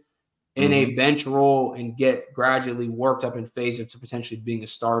season in a bench role and get gradually worked up in phase to potentially being a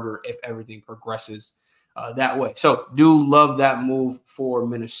starter if everything progresses that way. So do love that move for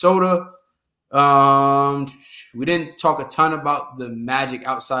Minnesota. We didn't talk a ton about the Magic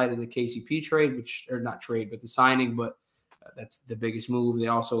outside of the KCP trade, but the signing, but that's the biggest move. They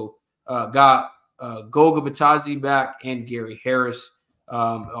also got Goga Batadze back and Gary Harris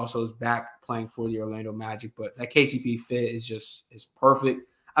also is back playing for the Orlando Magic, but that KCP fit is perfect.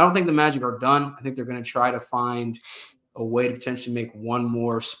 I don't think the Magic are done. I think they're going to try to find a way to potentially make one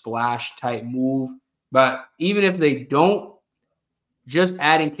more splash type move, but even if they don't, just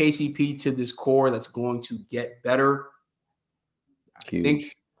adding KCP to this core that's going to get better. Huge. I think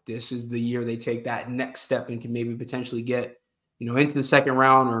this is the year they take that next step and can maybe potentially get, into the second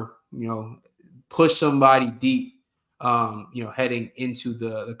round or, push somebody deep heading into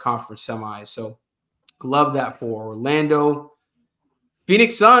the conference semis. So love that for Orlando.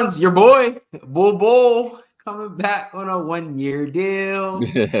 Phoenix Suns, your boy, Bull, coming back on a 1-year deal.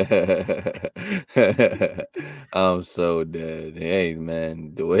 I'm so dead. Hey,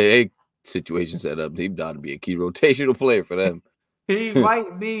 man, the way situation set up, he ought to be a key rotational player for them. He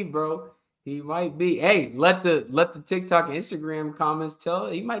might be, bro. He might be. Hey, let the TikTok and Instagram comments tell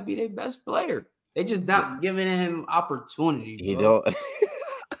he might be their best player. They just not giving him opportunity, bro. You don't.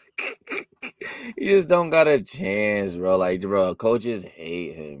 You just don't got a chance, bro. Like, bro, coaches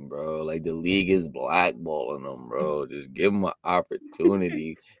hate him, bro. Like, the league is blackballing him, bro. Just give him an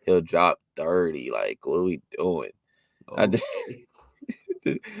opportunity. He'll drop 30. Like, what are we doing?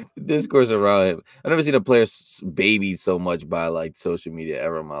 The discourse around him. I've never seen a player babied so much by like social media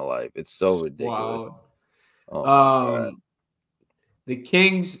ever in my life. It's so ridiculous. Wow. The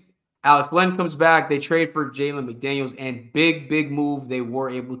Kings. Alex Len comes back. They trade for Jalen McDaniels, and big move. They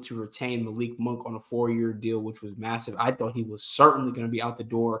were able to retain Malik Monk on a 4-year deal, which was massive. I thought he was certainly going to be out the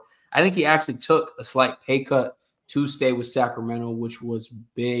door. I think he actually took a slight pay cut to stay with Sacramento, which was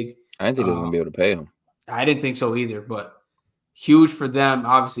big. I didn't think they was going to be able to pay him. I didn't think so either, but huge for them.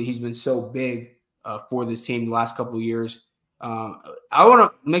 Obviously, he's been so big for this team the last couple of years. I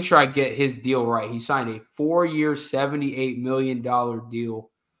want to make sure I get his deal right. He signed a 4-year, $78 million deal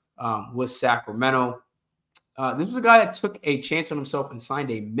with Sacramento. This was a guy that took a chance on himself and signed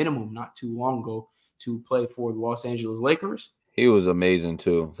a minimum not too long ago to play for the Los Angeles Lakers. He was amazing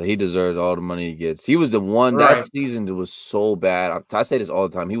too. He deserves all the money he gets. He was the one that season was so bad. I say this all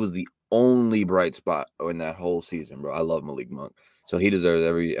the time. He was the only bright spot in that whole season, bro. I love Malik Monk. So he deserves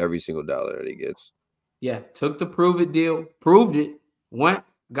every single dollar that he gets. Yeah, took the prove it deal, proved it, went,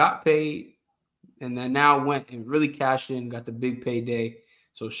 got paid, and then now went and really cashed in, got the big payday.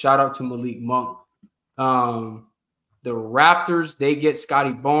 So shout out to Malik Monk. The Raptors, they get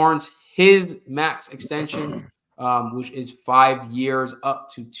Scotty Barnes, his max extension, which is 5 years up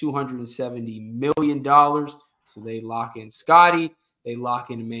to $270 million. So they lock in Scotty. They lock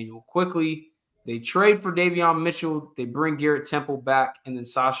in Emmanuel quickly. They trade for Davion Mitchell. They bring Garrett Temple back. And then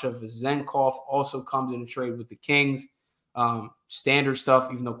Sasha Vezenkov also comes in a trade with the Kings. Standard stuff,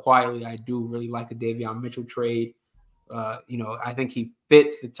 even though quietly I do really like the Davion Mitchell trade. I think he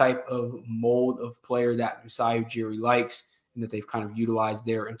fits the type of mold of player that Masai Ujiri likes and that they've kind of utilized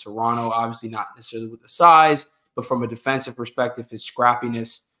there in Toronto. Obviously not necessarily with the size, but from a defensive perspective, his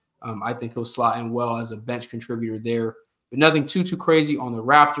scrappiness, I think he'll slot in well as a bench contributor there. But nothing too crazy on the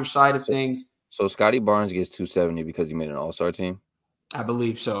Raptor side of things. So Scotty Barnes gets $270 because he made an all-star team? I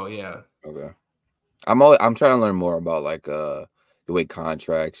believe so, yeah. Okay. I'm trying to learn more about like the way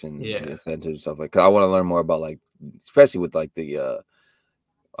contracts and incentives and stuff like. Cause I want to learn more about like, especially with like the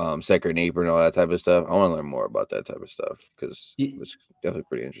second apron and all that type of stuff. I want to learn more about that type of stuff because it's definitely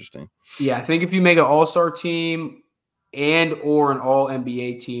pretty interesting. Yeah, I think if you make an all-star team and or an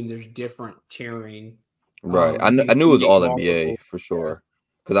all-NBA team, there's different tiering. Right. I knew it was all NBA for sure.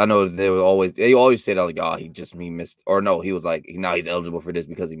 Because I know they always say that like, oh, he missed, or no, he was like, now he's eligible for this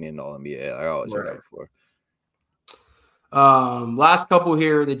because he made an all NBA. I always heard that before. Last couple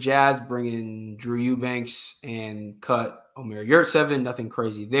here, the Jazz bring in Drew Eubanks and cut Omer Yurtseven. Nothing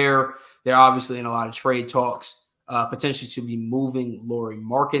crazy there. They're obviously in a lot of trade talks, potentially to be moving Lauri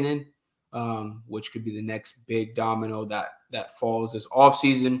Markkanen, which could be the next big domino that falls this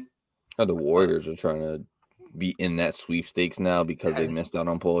offseason. The Warriors are trying to be in that sweepstakes now because they missed out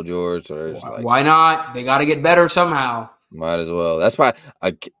on Paul George. Or why not? They got to get better somehow. Might as well. That's why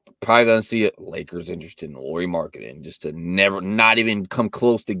I probably gonna see it. Lakers interested in Lauri Markkanen just to not even come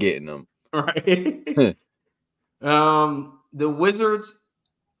close to getting them. Right. The Wizards,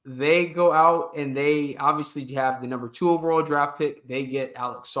 they go out and they obviously have the number 2 overall draft pick. They get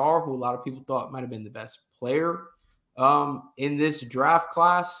Alex Sarr, who a lot of people thought might have been the best player in this draft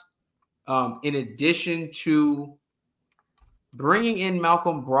class. In addition to bringing in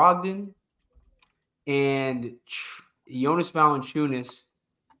Malcolm Brogdon and Jonas Valanciunas,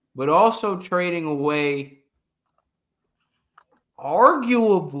 but also trading away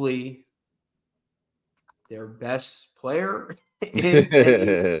arguably their best player in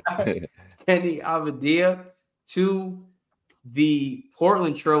Kenny Avadia to the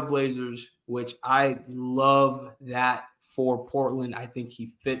Portland Trailblazers, which I love that for Portland. I think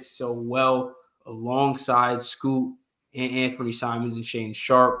he fits so well alongside Scoot and Anthony Simons and Shane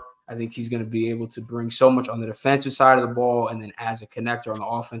Sharp. I think he's going to be able to bring so much on the defensive side of the ball, and then as a connector on the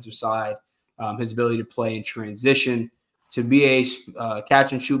offensive side, his ability to play in transition, to be a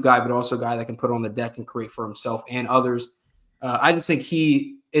catch and shoot guy, but also a guy that can put on the deck and create for himself and others. I just think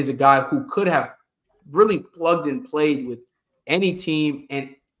he is a guy who could have really plugged and played with any team,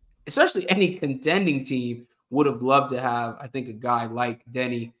 and especially any contending team would have loved to have, I think, a guy like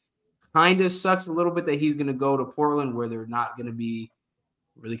Denny. Kind of sucks a little bit that he's going to go to Portland where they're not going to be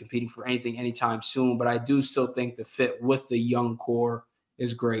really competing for anything anytime soon. But I do still think the fit with the young core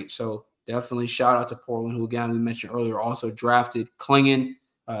is great. So definitely shout out to Portland, who, again, we mentioned earlier, also drafted Clingan,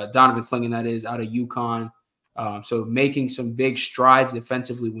 Donovan Clingan, that is, out of UConn. So making some big strides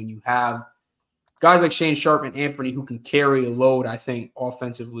defensively when you have guys like Shane Sharp and Anthony who can carry a load, I think,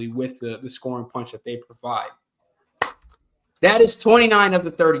 offensively with the scoring punch that they provide. That is 29 of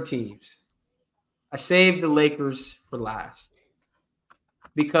the 30 teams. I saved the Lakers for last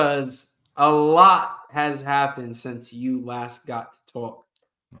because a lot has happened since you last got to talk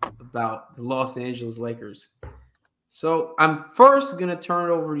about the Los Angeles Lakers. So I'm first going to turn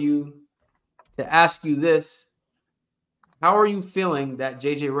it over to you to ask you this. How are you feeling that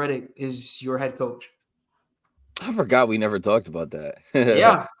JJ Redick is your head coach? I forgot we never talked about that.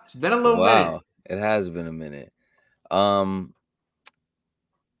 Yeah, it's been a little minute. It has been a minute. I'm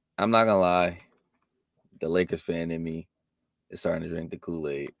not gonna lie, the Lakers fan in me is starting to drink the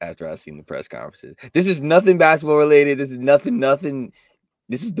Kool-Aid after I seen the press conferences. This is nothing basketball related. This is nothing.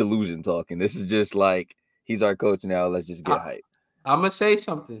 This is delusion talking. This is just like, he's our coach now. Let's just get hype. I'm gonna say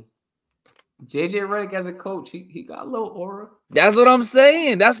something. JJ Redick as a coach, he got a little aura. That's what I'm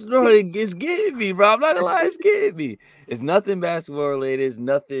saying. That's what it's getting me, bro. I'm not gonna lie, it's getting me. It's nothing basketball related. It's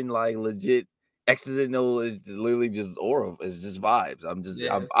nothing like legit X's and O's. It's literally just aura. It's just vibes.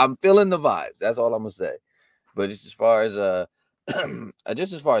 I'm feeling the vibes. That's all I'm gonna say. But just as far as him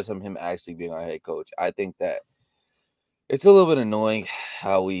actually being our head coach, I think that it's a little bit annoying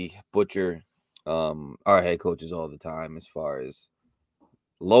how we butcher our head coaches all the time as far as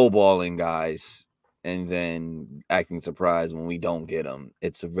lowballing guys and then acting surprised when we don't get them.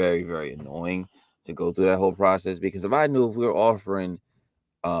 It's very, very annoying to go through that whole process, because if I knew if we were offering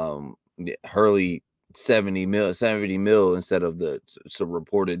Hurley 70 mil instead of the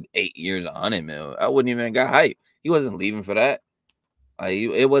reported 8 years, 100 mil, I wouldn't even got hype. He wasn't leaving for that.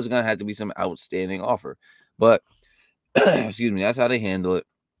 It wasn't gonna have to be some outstanding offer, but excuse me, that's how they handle it.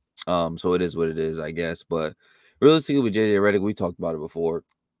 So it is what it is, I guess. But realistically, with JJ Redick, we talked about it before.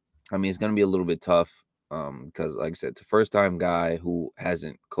 I mean, it's gonna be a little bit tough because, like I said, it's a first-time guy who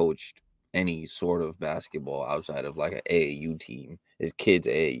hasn't coached any sort of basketball outside of like an AAU team, his kids'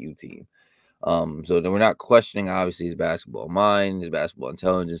 AAU team. So then we're not questioning obviously his basketball mind, his basketball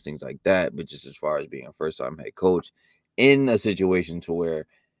intelligence, things like that. But just as far as being a first-time head coach in a situation to where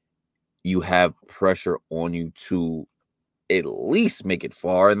you have pressure on you to at least make it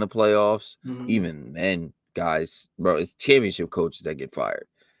far in the playoffs, even then, guys, bro, it's championship coaches that get fired.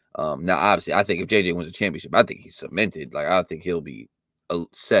 Now, obviously, I think if JJ wins a championship, I think he's cemented. Like, I think he'll be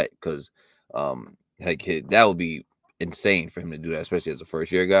set because, that would be insane for him to do that, especially as a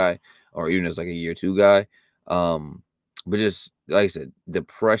first-year guy or even as like a year 2 guy. But just like I said, the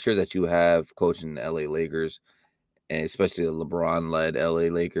pressure that you have coaching the LA Lakers, and especially the LeBron-led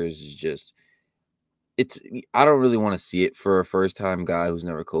LA Lakers, is just I don't really want to see it for a first-time guy who's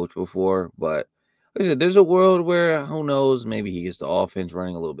never coached before, but like I said, there's a world where, who knows, maybe he gets the offense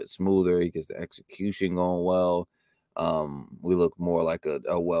running a little bit smoother. He gets the execution going well. We look more like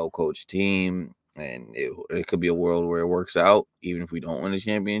a well-coached team, and it could be a world where it works out, even if we don't win a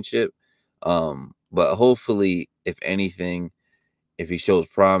championship. But hopefully, if anything, if he shows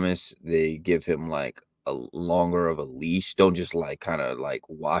promise, they give him like a longer of a leash. Don't just like kind of like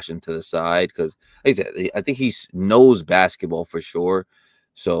wash him to the side, because like I said, I think he knows basketball for sure.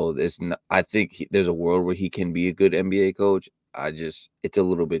 So I think there's a world where he can be a good NBA coach. It's a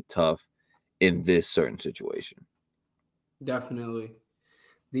little bit tough in this certain situation. Definitely.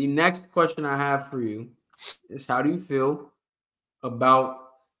 The next question I have for you is, how do you feel about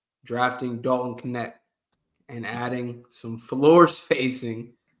drafting Dalton Knecht and adding some floor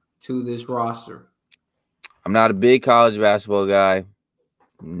spacing to this roster? I'm not a big college basketball guy.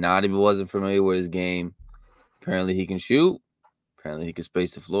 Not even wasn't familiar with his game. Apparently he can shoot. Apparently he can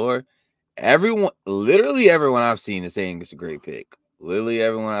space the floor. Literally everyone I've seen is saying it's a great pick. Literally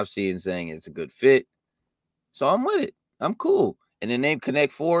everyone I've seen saying it's a good fit. So I'm with it. I'm cool. And the name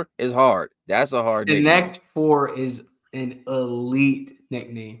Connect 4 is hard. That's a hard nickname. Connect 4 is an elite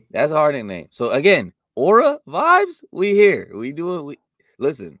nickname. That's a hard nickname. So again, aura vibes, we here. We do it.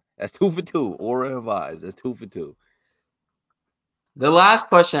 Listen, that's 2 for 2. Aura and vibes. That's 2 for 2. The last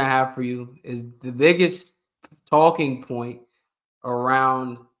question I have for you is the biggest talking point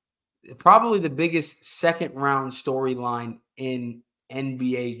around probably the biggest second round storyline in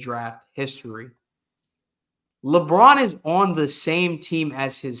NBA draft history. LeBron is on the same team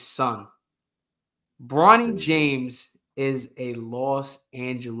as his son. Bronny James is a Los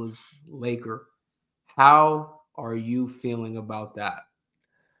Angeles Laker. How are you feeling about that?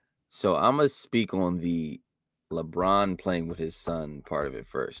 So I'm gonna speak on the LeBron playing with his son part of it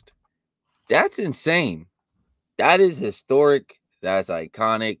first. That's insane. That is historic. That's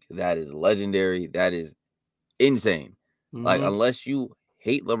iconic. That is legendary. That is insane. Like, unless you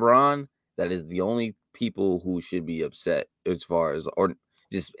hate LeBron, that is the only people who should be upset as far as, or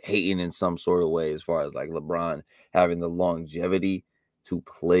just hating in some sort of way, as far as like LeBron having the longevity to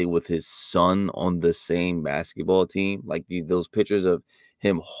play with his son on the same basketball team. Like those pictures of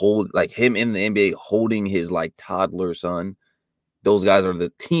him him in the NBA holding his like toddler son. Those guys are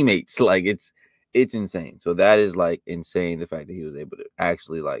the teammates. Like it's insane. So that is like insane. The fact that he was able to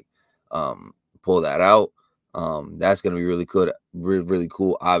actually like pull that out. That's gonna be really good, really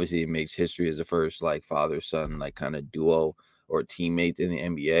cool. Obviously, it makes history as the first like father-son like kind of duo or teammates in the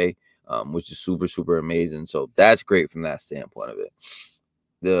NBA, which is super, super amazing. So that's great from that standpoint of it.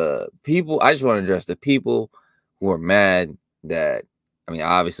 The people, I just want to address the people who are mad that, I mean,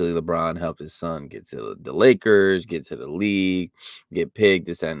 obviously LeBron helped his son get to the Lakers, get to the league, get picked,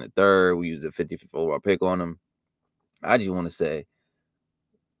 this and the third. We used the 55th overall pick on him. I just want to say,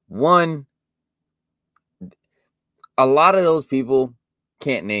 one, a lot of those people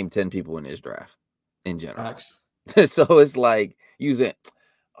can't name 10 people in this draft in general. So it's like using,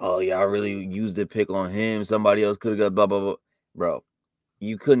 oh yeah, I really used the pick on him. Somebody else could have got blah, blah, blah. Bro,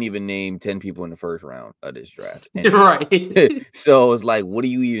 you couldn't even name 10 people in the first round of this draft. Right. So it's like, what are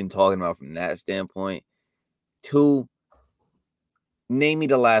you even talking about from that standpoint? Two, name me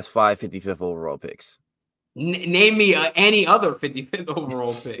the last 5 55th overall picks. Name me any other 55th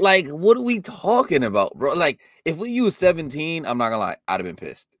overall pick. Like, what are we talking about, bro? Like, if we use 17, I'm not gonna lie, I'd have been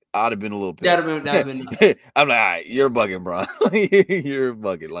pissed. I'd have been a little pissed. That'd have been nuts. I'm like, all right, you're bugging, bro. You're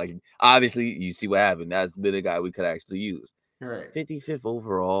bugging. Like, obviously, you see what happened. That's been a guy we could actually use. Right. 55th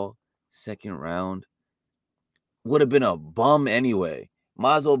overall, second round. Would have been a bum anyway.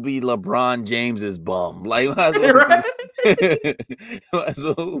 Might as well be LeBron James's bum. Like, might as well, might as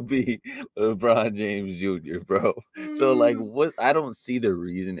well be LeBron James Jr., bro. So, like, I don't see the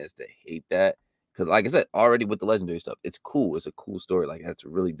reason as to hate that. Because, like I said, already with the legendary stuff, it's cool. It's a cool story. Like, that's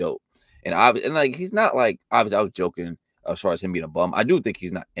really dope. And like, he's not like, obviously, I was joking as far as him being a bum. I do think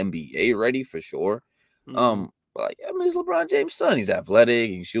he's not NBA ready for sure. But like, I mean, it's LeBron James' son. He's athletic.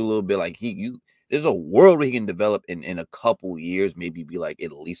 He can shoot a little bit. Like, there's a world where he can develop in a couple years, maybe be like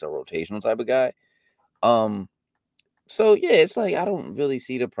at least a rotational type of guy. So yeah, it's like I don't really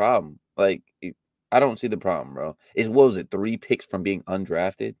see the problem. Like, I don't see the problem, bro. What was it, 3 picks from being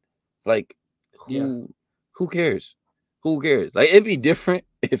undrafted? Like, who cares? Who cares? Like, it'd be different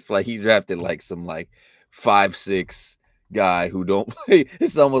if like he drafted like some like 5'6" guy who don't play.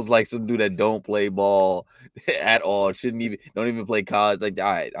 It's almost like some dude that don't play ball at all. Don't even play college. Like, all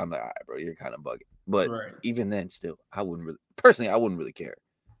right, I'm like, all right, bro, you're kind of bugging. But even then, still, I wouldn't really care.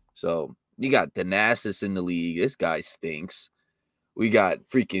 So you got Thanasis in the league. This guy stinks. We got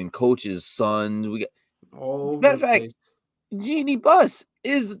freaking coach's sons. We got, matter of fact, Jeannie Buss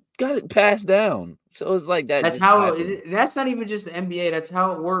got it passed down. So it's like that. That's how that's not even just the NBA. That's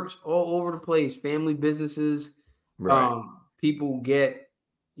how it works all over the place. Family businesses. Right. People get,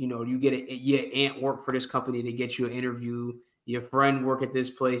 you get your aunt work for this company, they get you an interview. Your friend work at this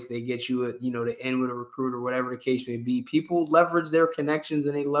place, they get you to end with a recruiter, whatever the case may be. People leverage their connections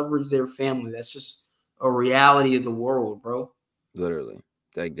and they leverage their family. That's just a reality of the world, bro. Literally,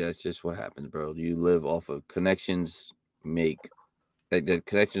 that's just what happens, bro. You live off of connections. The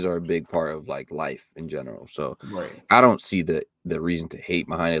connections are a big part of like life in general. So I don't see the reason to hate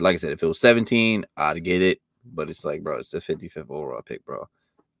behind it. Like I said, if it was 17, I'd get it. But it's like, bro, it's the 55th overall pick, bro.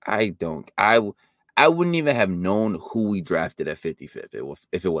 I wouldn't even have known who we drafted at 55th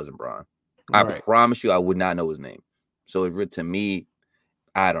if it wasn't Bron. I promise you, I would not know his name. So to me,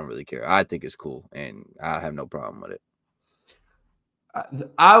 I don't really care. I think it's cool, and I have no problem with it.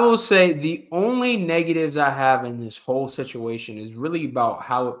 I will say the only negatives I have in this whole situation is really about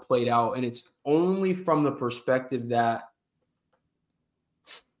how it played out, and it's only from the perspective that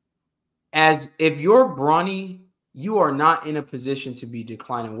as if you're Bronny, you are not in a position to be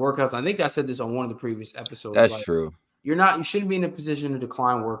declining workouts. I think I said this on one of the previous episodes. That's true. You shouldn't be in a position to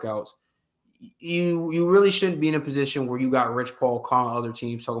decline workouts. You really shouldn't be in a position where you got Rich Paul calling other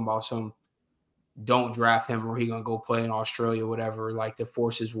teams talking about don't draft him or he gonna go play in Australia, whatever, like to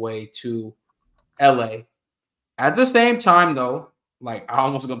force his way to LA. At the same time, though, like I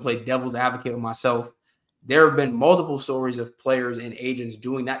almost gonna play devil's advocate with myself. There have been multiple stories of players and agents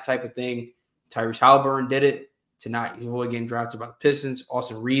doing that type of thing. Tyrese Halliburton did it. to not avoid getting drafted by the Pistons.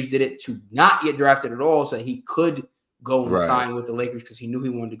 Austin Reeves did it to not get drafted at all so that he could go and sign with the Lakers because he knew he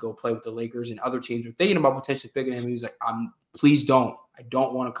wanted to go play with the Lakers, and other teams were thinking about potentially picking him. He was like, please don't. I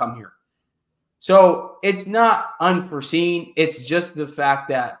don't want to come here. So it's not unforeseen. It's just the fact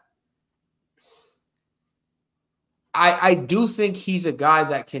that I do think he's a guy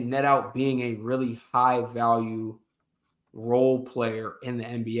that can net out being a really high value role player in the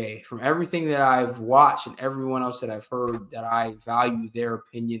NBA. From everything that I've watched and everyone else that I've heard that I value their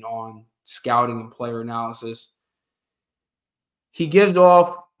opinion on scouting and player analysis, he gives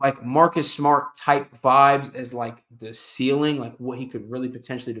off like Marcus Smart type vibes as like the ceiling, like what he could really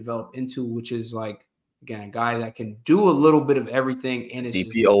potentially develop into, which is like, again, a guy that can do a little bit of everything. And it's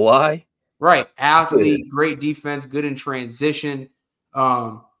DPOY. Right. Athlete, great defense, good in transition.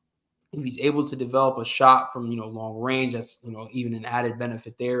 If he's able to develop a shot from, long range, that's, even an added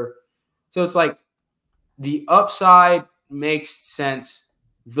benefit there. So it's like the upside makes sense.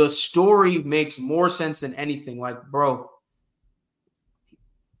 The story makes more sense than anything. Like, bro,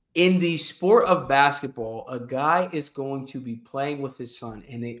 in the sport of basketball, a guy is going to be playing with his son.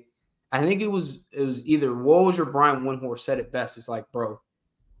 And I think it was either Woj or Brian Windhorst said it best. It's like, bro,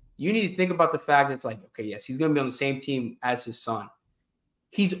 you need to think about the fact that it's like, okay, yes, he's going to be on the same team as his son.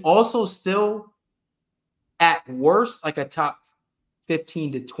 He's also still, at worst, like a top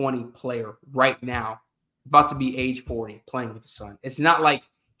 15 to 20 player right now, about to be age 40, playing with his son. It's not like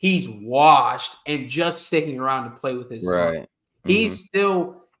he's washed and just sticking around to play with his son. Mm-hmm. He's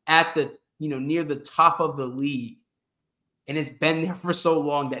still at the, near the top of the league, and it's been there for so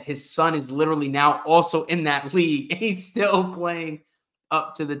long that his son is literally now also in that league, and he's still playing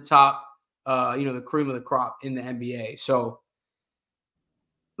up to the top, the cream of the crop in the NBA. So,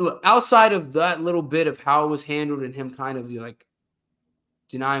 look, outside of that little bit of how it was handled and him kind of like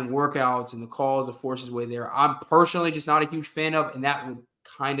denying workouts and the calls to force his way there, I'm personally just not a huge fan of, and that would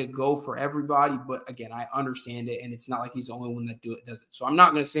kind of go for everybody. But again, I understand it, and it's not like he's the only one that does it. So I'm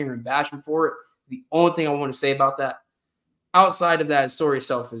not going to sit here and bash him for it. The only thing I want to say about that, outside of that story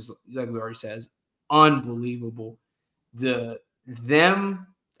itself, is, like we already said, is unbelievable.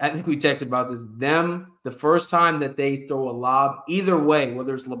 I think we texted about this. The first time that they throw a lob, either way,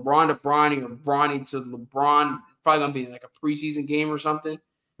 whether it's LeBron to Bronny or Bronny to LeBron, probably going to be like a preseason game or something.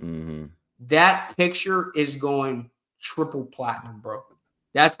 Mm-hmm. That picture is going triple platinum, bro.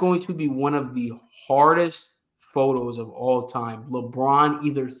 That's going to be one of the hardest photos of all time. LeBron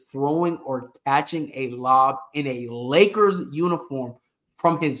either throwing or catching a lob in a Lakers uniform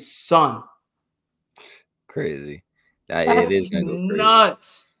from his son. Crazy. That's it is gonna go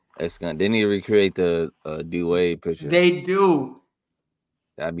nuts. They need to recreate the D-Wade picture. They do.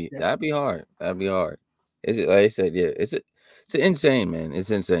 That'd be hard. That'd be hard. It's like I said, yeah. It's insane, man.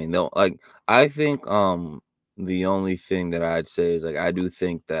 It's insane. No, like I think the only thing that I'd say is like I do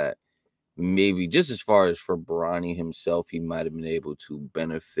think that maybe just as far as for Bronny himself, he might have been able to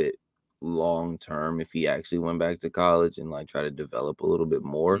benefit long term if he actually went back to college and like try to develop a little bit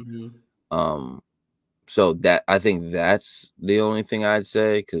more. Mm-hmm. So that I think that's the only thing I'd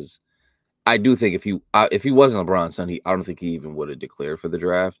say, because I do think if he wasn't LeBron's son, I don't think he even would have declared for the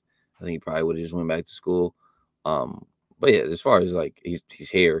draft. I think he probably would have just went back to school. But yeah, as far as like he's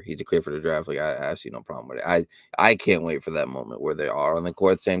here, he's declared for the draft. Like I see no problem with it. I can't wait for that moment where they are on the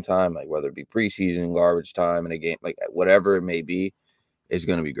court at the same time, like whether it be preseason, garbage time, in a game, like whatever it may be, it's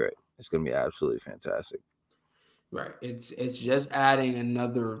gonna be great. It's gonna be absolutely fantastic. Right. It's just adding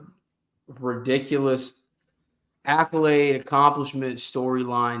another ridiculous accolade, accomplishment,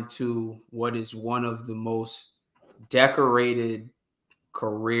 storyline to what is one of the most decorated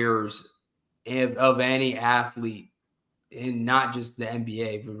careers of any athlete in not just the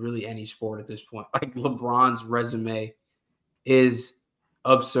NBA, but really any sport at this point. Like LeBron's resume is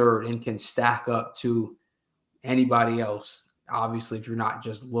absurd and can stack up to anybody else. Obviously, if you're not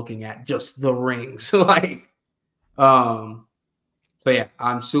just looking at just the rings, so yeah,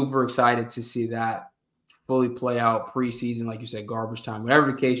 I'm super excited to see that fully play out preseason, like you said, garbage time,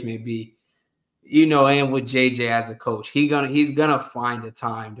 whatever the case may be. And with JJ as a coach, he's gonna find a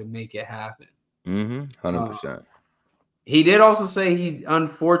time to make it happen. 100%. He did also say he's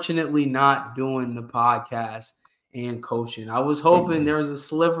unfortunately not doing the podcast and coaching. I was hoping there was a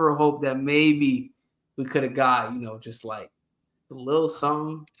sliver of hope that maybe we could have got, just like a little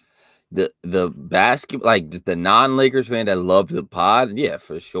something. The basketball, like just the non-Lakers fan that loved the pod, yeah,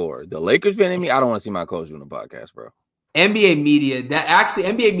 for sure. The Lakers fan in me, I don't want to see my coach doing a podcast, bro. NBA media,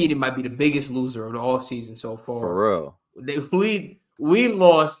 NBA media might be the biggest loser of the offseason so far. For real. We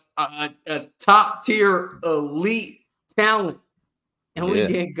lost a top tier elite talent, and we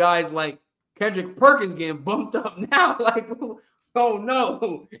get guys like Kendrick Perkins getting bumped up now. Like, oh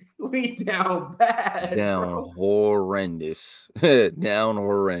no, we down bad, Down bro. horrendous. Down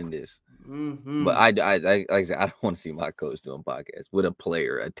horrendous. Mm-hmm. But I like I said, I don't want to see my coach doing podcasts with a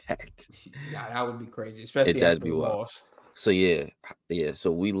player attacked. Nah, that would be crazy, especially That'd after be the wild. loss. So yeah.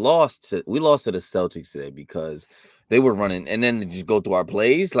 So we lost to the Celtics today because they were running and then they just go through our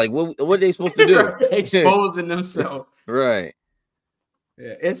plays. Like what are they supposed to do? Exposing themselves. Right.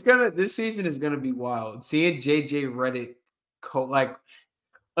 Yeah, this season is gonna be wild. Seeing JJ Redick like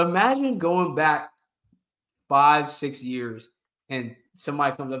imagine going back 5-6 years and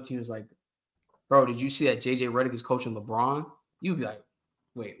somebody comes up to you and is like, bro, did you see that JJ Redick is coaching LeBron? You'd be like,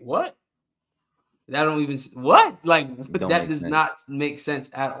 wait, what? That don't even what? Like that does not make sense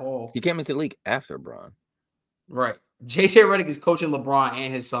at all. He came into the league after LeBron. Right. JJ Redick is coaching LeBron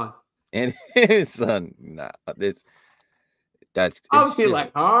and his son. And his son. Nah, that's I'll be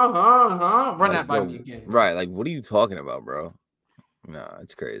like, run like, that by me again. Right. Like, what are you talking about, bro? No,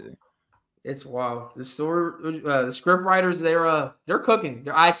 it's crazy. It's wild. The story, the script writers, they're cooking.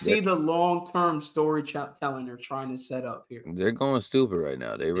 I see the long-term story telling they're trying to set up here. They're going stupid right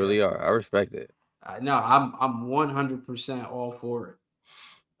now. They really are. I respect it. No, I'm 100% all for it.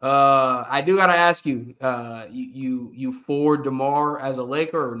 I do gotta ask you, you for DeMar as a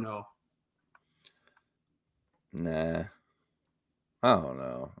Laker or no? Nah, I don't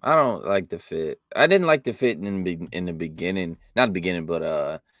know. I don't like the fit. I didn't like the fit in the beginning, not the beginning,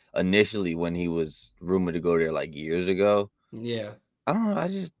 but initially when he was rumored to go there like years ago. Yeah, I don't know. I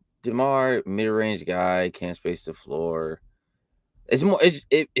just DeMar mid-range guy, can't space the floor. It's more.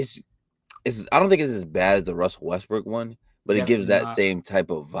 It's. I don't think it's as bad as the Russell Westbrook one, but it gives that same type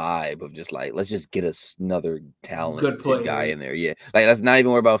of vibe of just like, let's just get another talented guy in there. Yeah. Like, let's not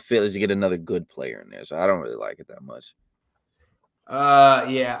even worry about fit. Let's just get another good player in there. So I don't really like it that much.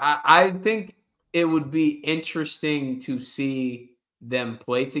 Yeah. I think it would be interesting to see them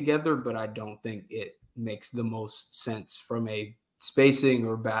play together, but I don't think it makes the most sense from a spacing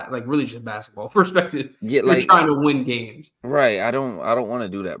or like really just basketball perspective. Yeah, like trying to win games. Right. I don't want to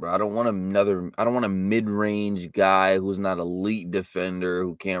do that, bro. I don't want a mid-range guy who's not an elite defender,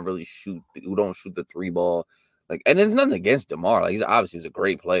 who can't really shoot, who don't shoot the three ball. Like, and it's nothing against DeMar. Like, he's a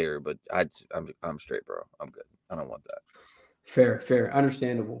great player, but I'm straight, bro. I'm good. I don't want that. Fair,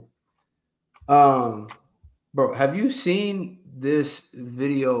 understandable. Bro, have you seen this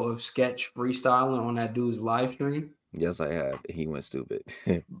video of Sketch freestyling on that dude's live stream? Yes, I have. He went stupid.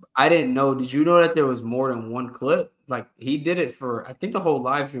 I didn't know. Did you know that there was more than one clip? Like, he did it for, I think the whole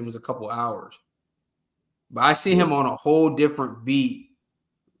live stream was a couple hours. But I see him on a whole different beat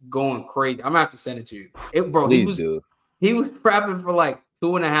going crazy. I'm going to have to send it to you. He was rapping for like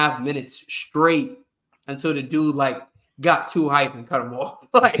 2.5 minutes straight until the dude like got too hype and cut him off.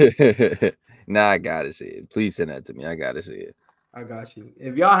 Like, nah, I got to see it. Please send that to me. I got to see it. I got you.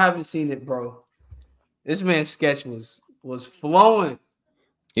 If y'all haven't seen it, bro, this man's Sketch was flowing.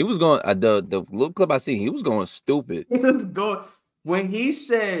 He was going the little clip I see. He was going stupid. He was going when he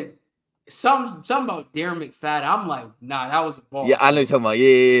said something about Darren McFadden. I'm like, nah, that was a bar. Yeah, I know you're talking about.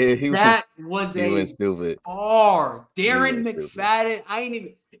 Yeah. He went stupid. Bar. Darren McFadden. I ain't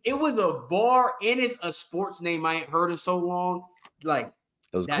even. It was a bar and it's a sports name I ain't heard in so long. Like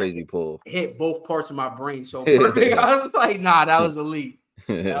it was crazy pull. Hit both parts of my brain so perfect. I was like, nah, that was elite.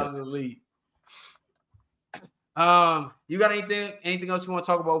 That was elite. You got anything else you want to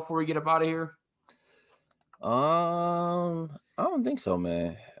talk about before we get up out of here? I don't think so,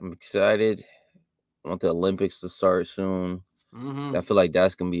 man. I'm excited. I want the Olympics to start soon. Mm-hmm. I feel like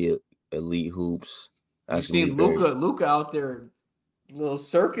that's gonna be elite hoops. You seen Luka out there, little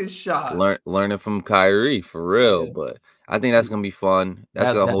circus shot. Learning from Kyrie for real, but I think that's gonna be fun.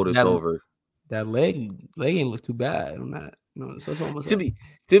 That's gonna hold us over. That leg ain't look too bad on that. No, so it's almost to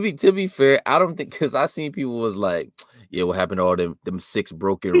be fair, I don't think, because I seen people was like, yeah, what happened to all them 6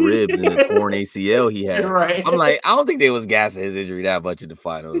 broken ribs and the torn ACL he had? Right. I'm like, I don't think they was gassing his injury that much in the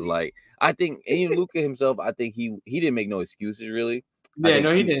finals. Like, I think even Luka himself, I think he didn't make no excuses really. Yeah,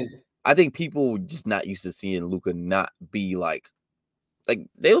 no, he didn't. I think people just not used to seeing Luka not be like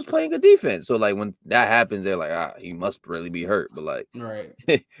they was playing good defense. So like when that happens, they're like, he must really be hurt. But like, right,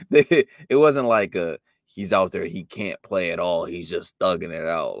 it wasn't like he's out there, he can't play at all. He's just thugging it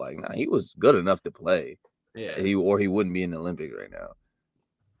out. Like, nah, he was good enough to play. Yeah. He wouldn't be in the Olympics right now.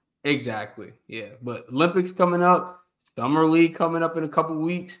 Exactly. Yeah. But Olympics coming up, Summer League coming up in a couple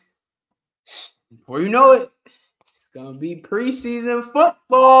weeks. Before you know it, it's gonna be preseason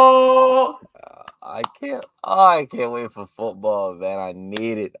football. I can't wait for football, man. I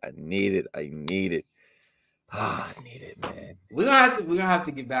need it. I need it, man. We're gonna have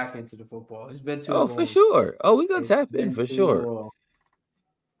to get back into the football. It's been too long. For sure. Oh, we gonna tap in for sure.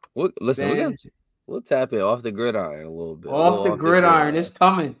 We'll tap it off the gridiron a little bit. Off the gridiron. It's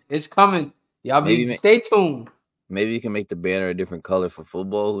coming. It's coming. Y'all stay tuned. Maybe you can make the banner a different color for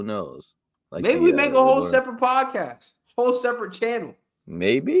football. Who knows? Like maybe we make a whole separate podcast, whole separate channel.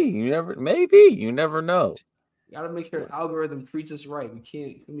 Maybe you never know. You gotta make sure the algorithm treats us right. We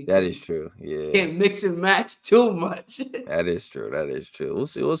can't. That is true. Yeah. Can't mix and match too much. That is true. We'll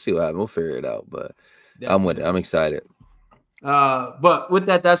see what happens. We'll figure it out. But definitely. I'm with it. I'm excited. But with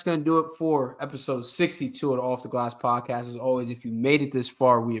that, that's going to do it for episode 62 of the Off the Glass podcast. As always, if you made it this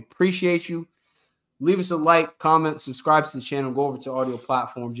far, we appreciate you. Leave us a like, comment, subscribe to the channel, go over to audio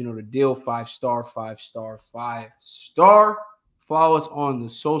platforms. You know the deal, 5-star, 5-star, 5-star. Follow us on the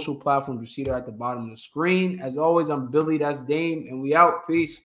social platforms. You see that at the bottom of the screen. As always, I'm Billy, that's Dame, and we out. Peace.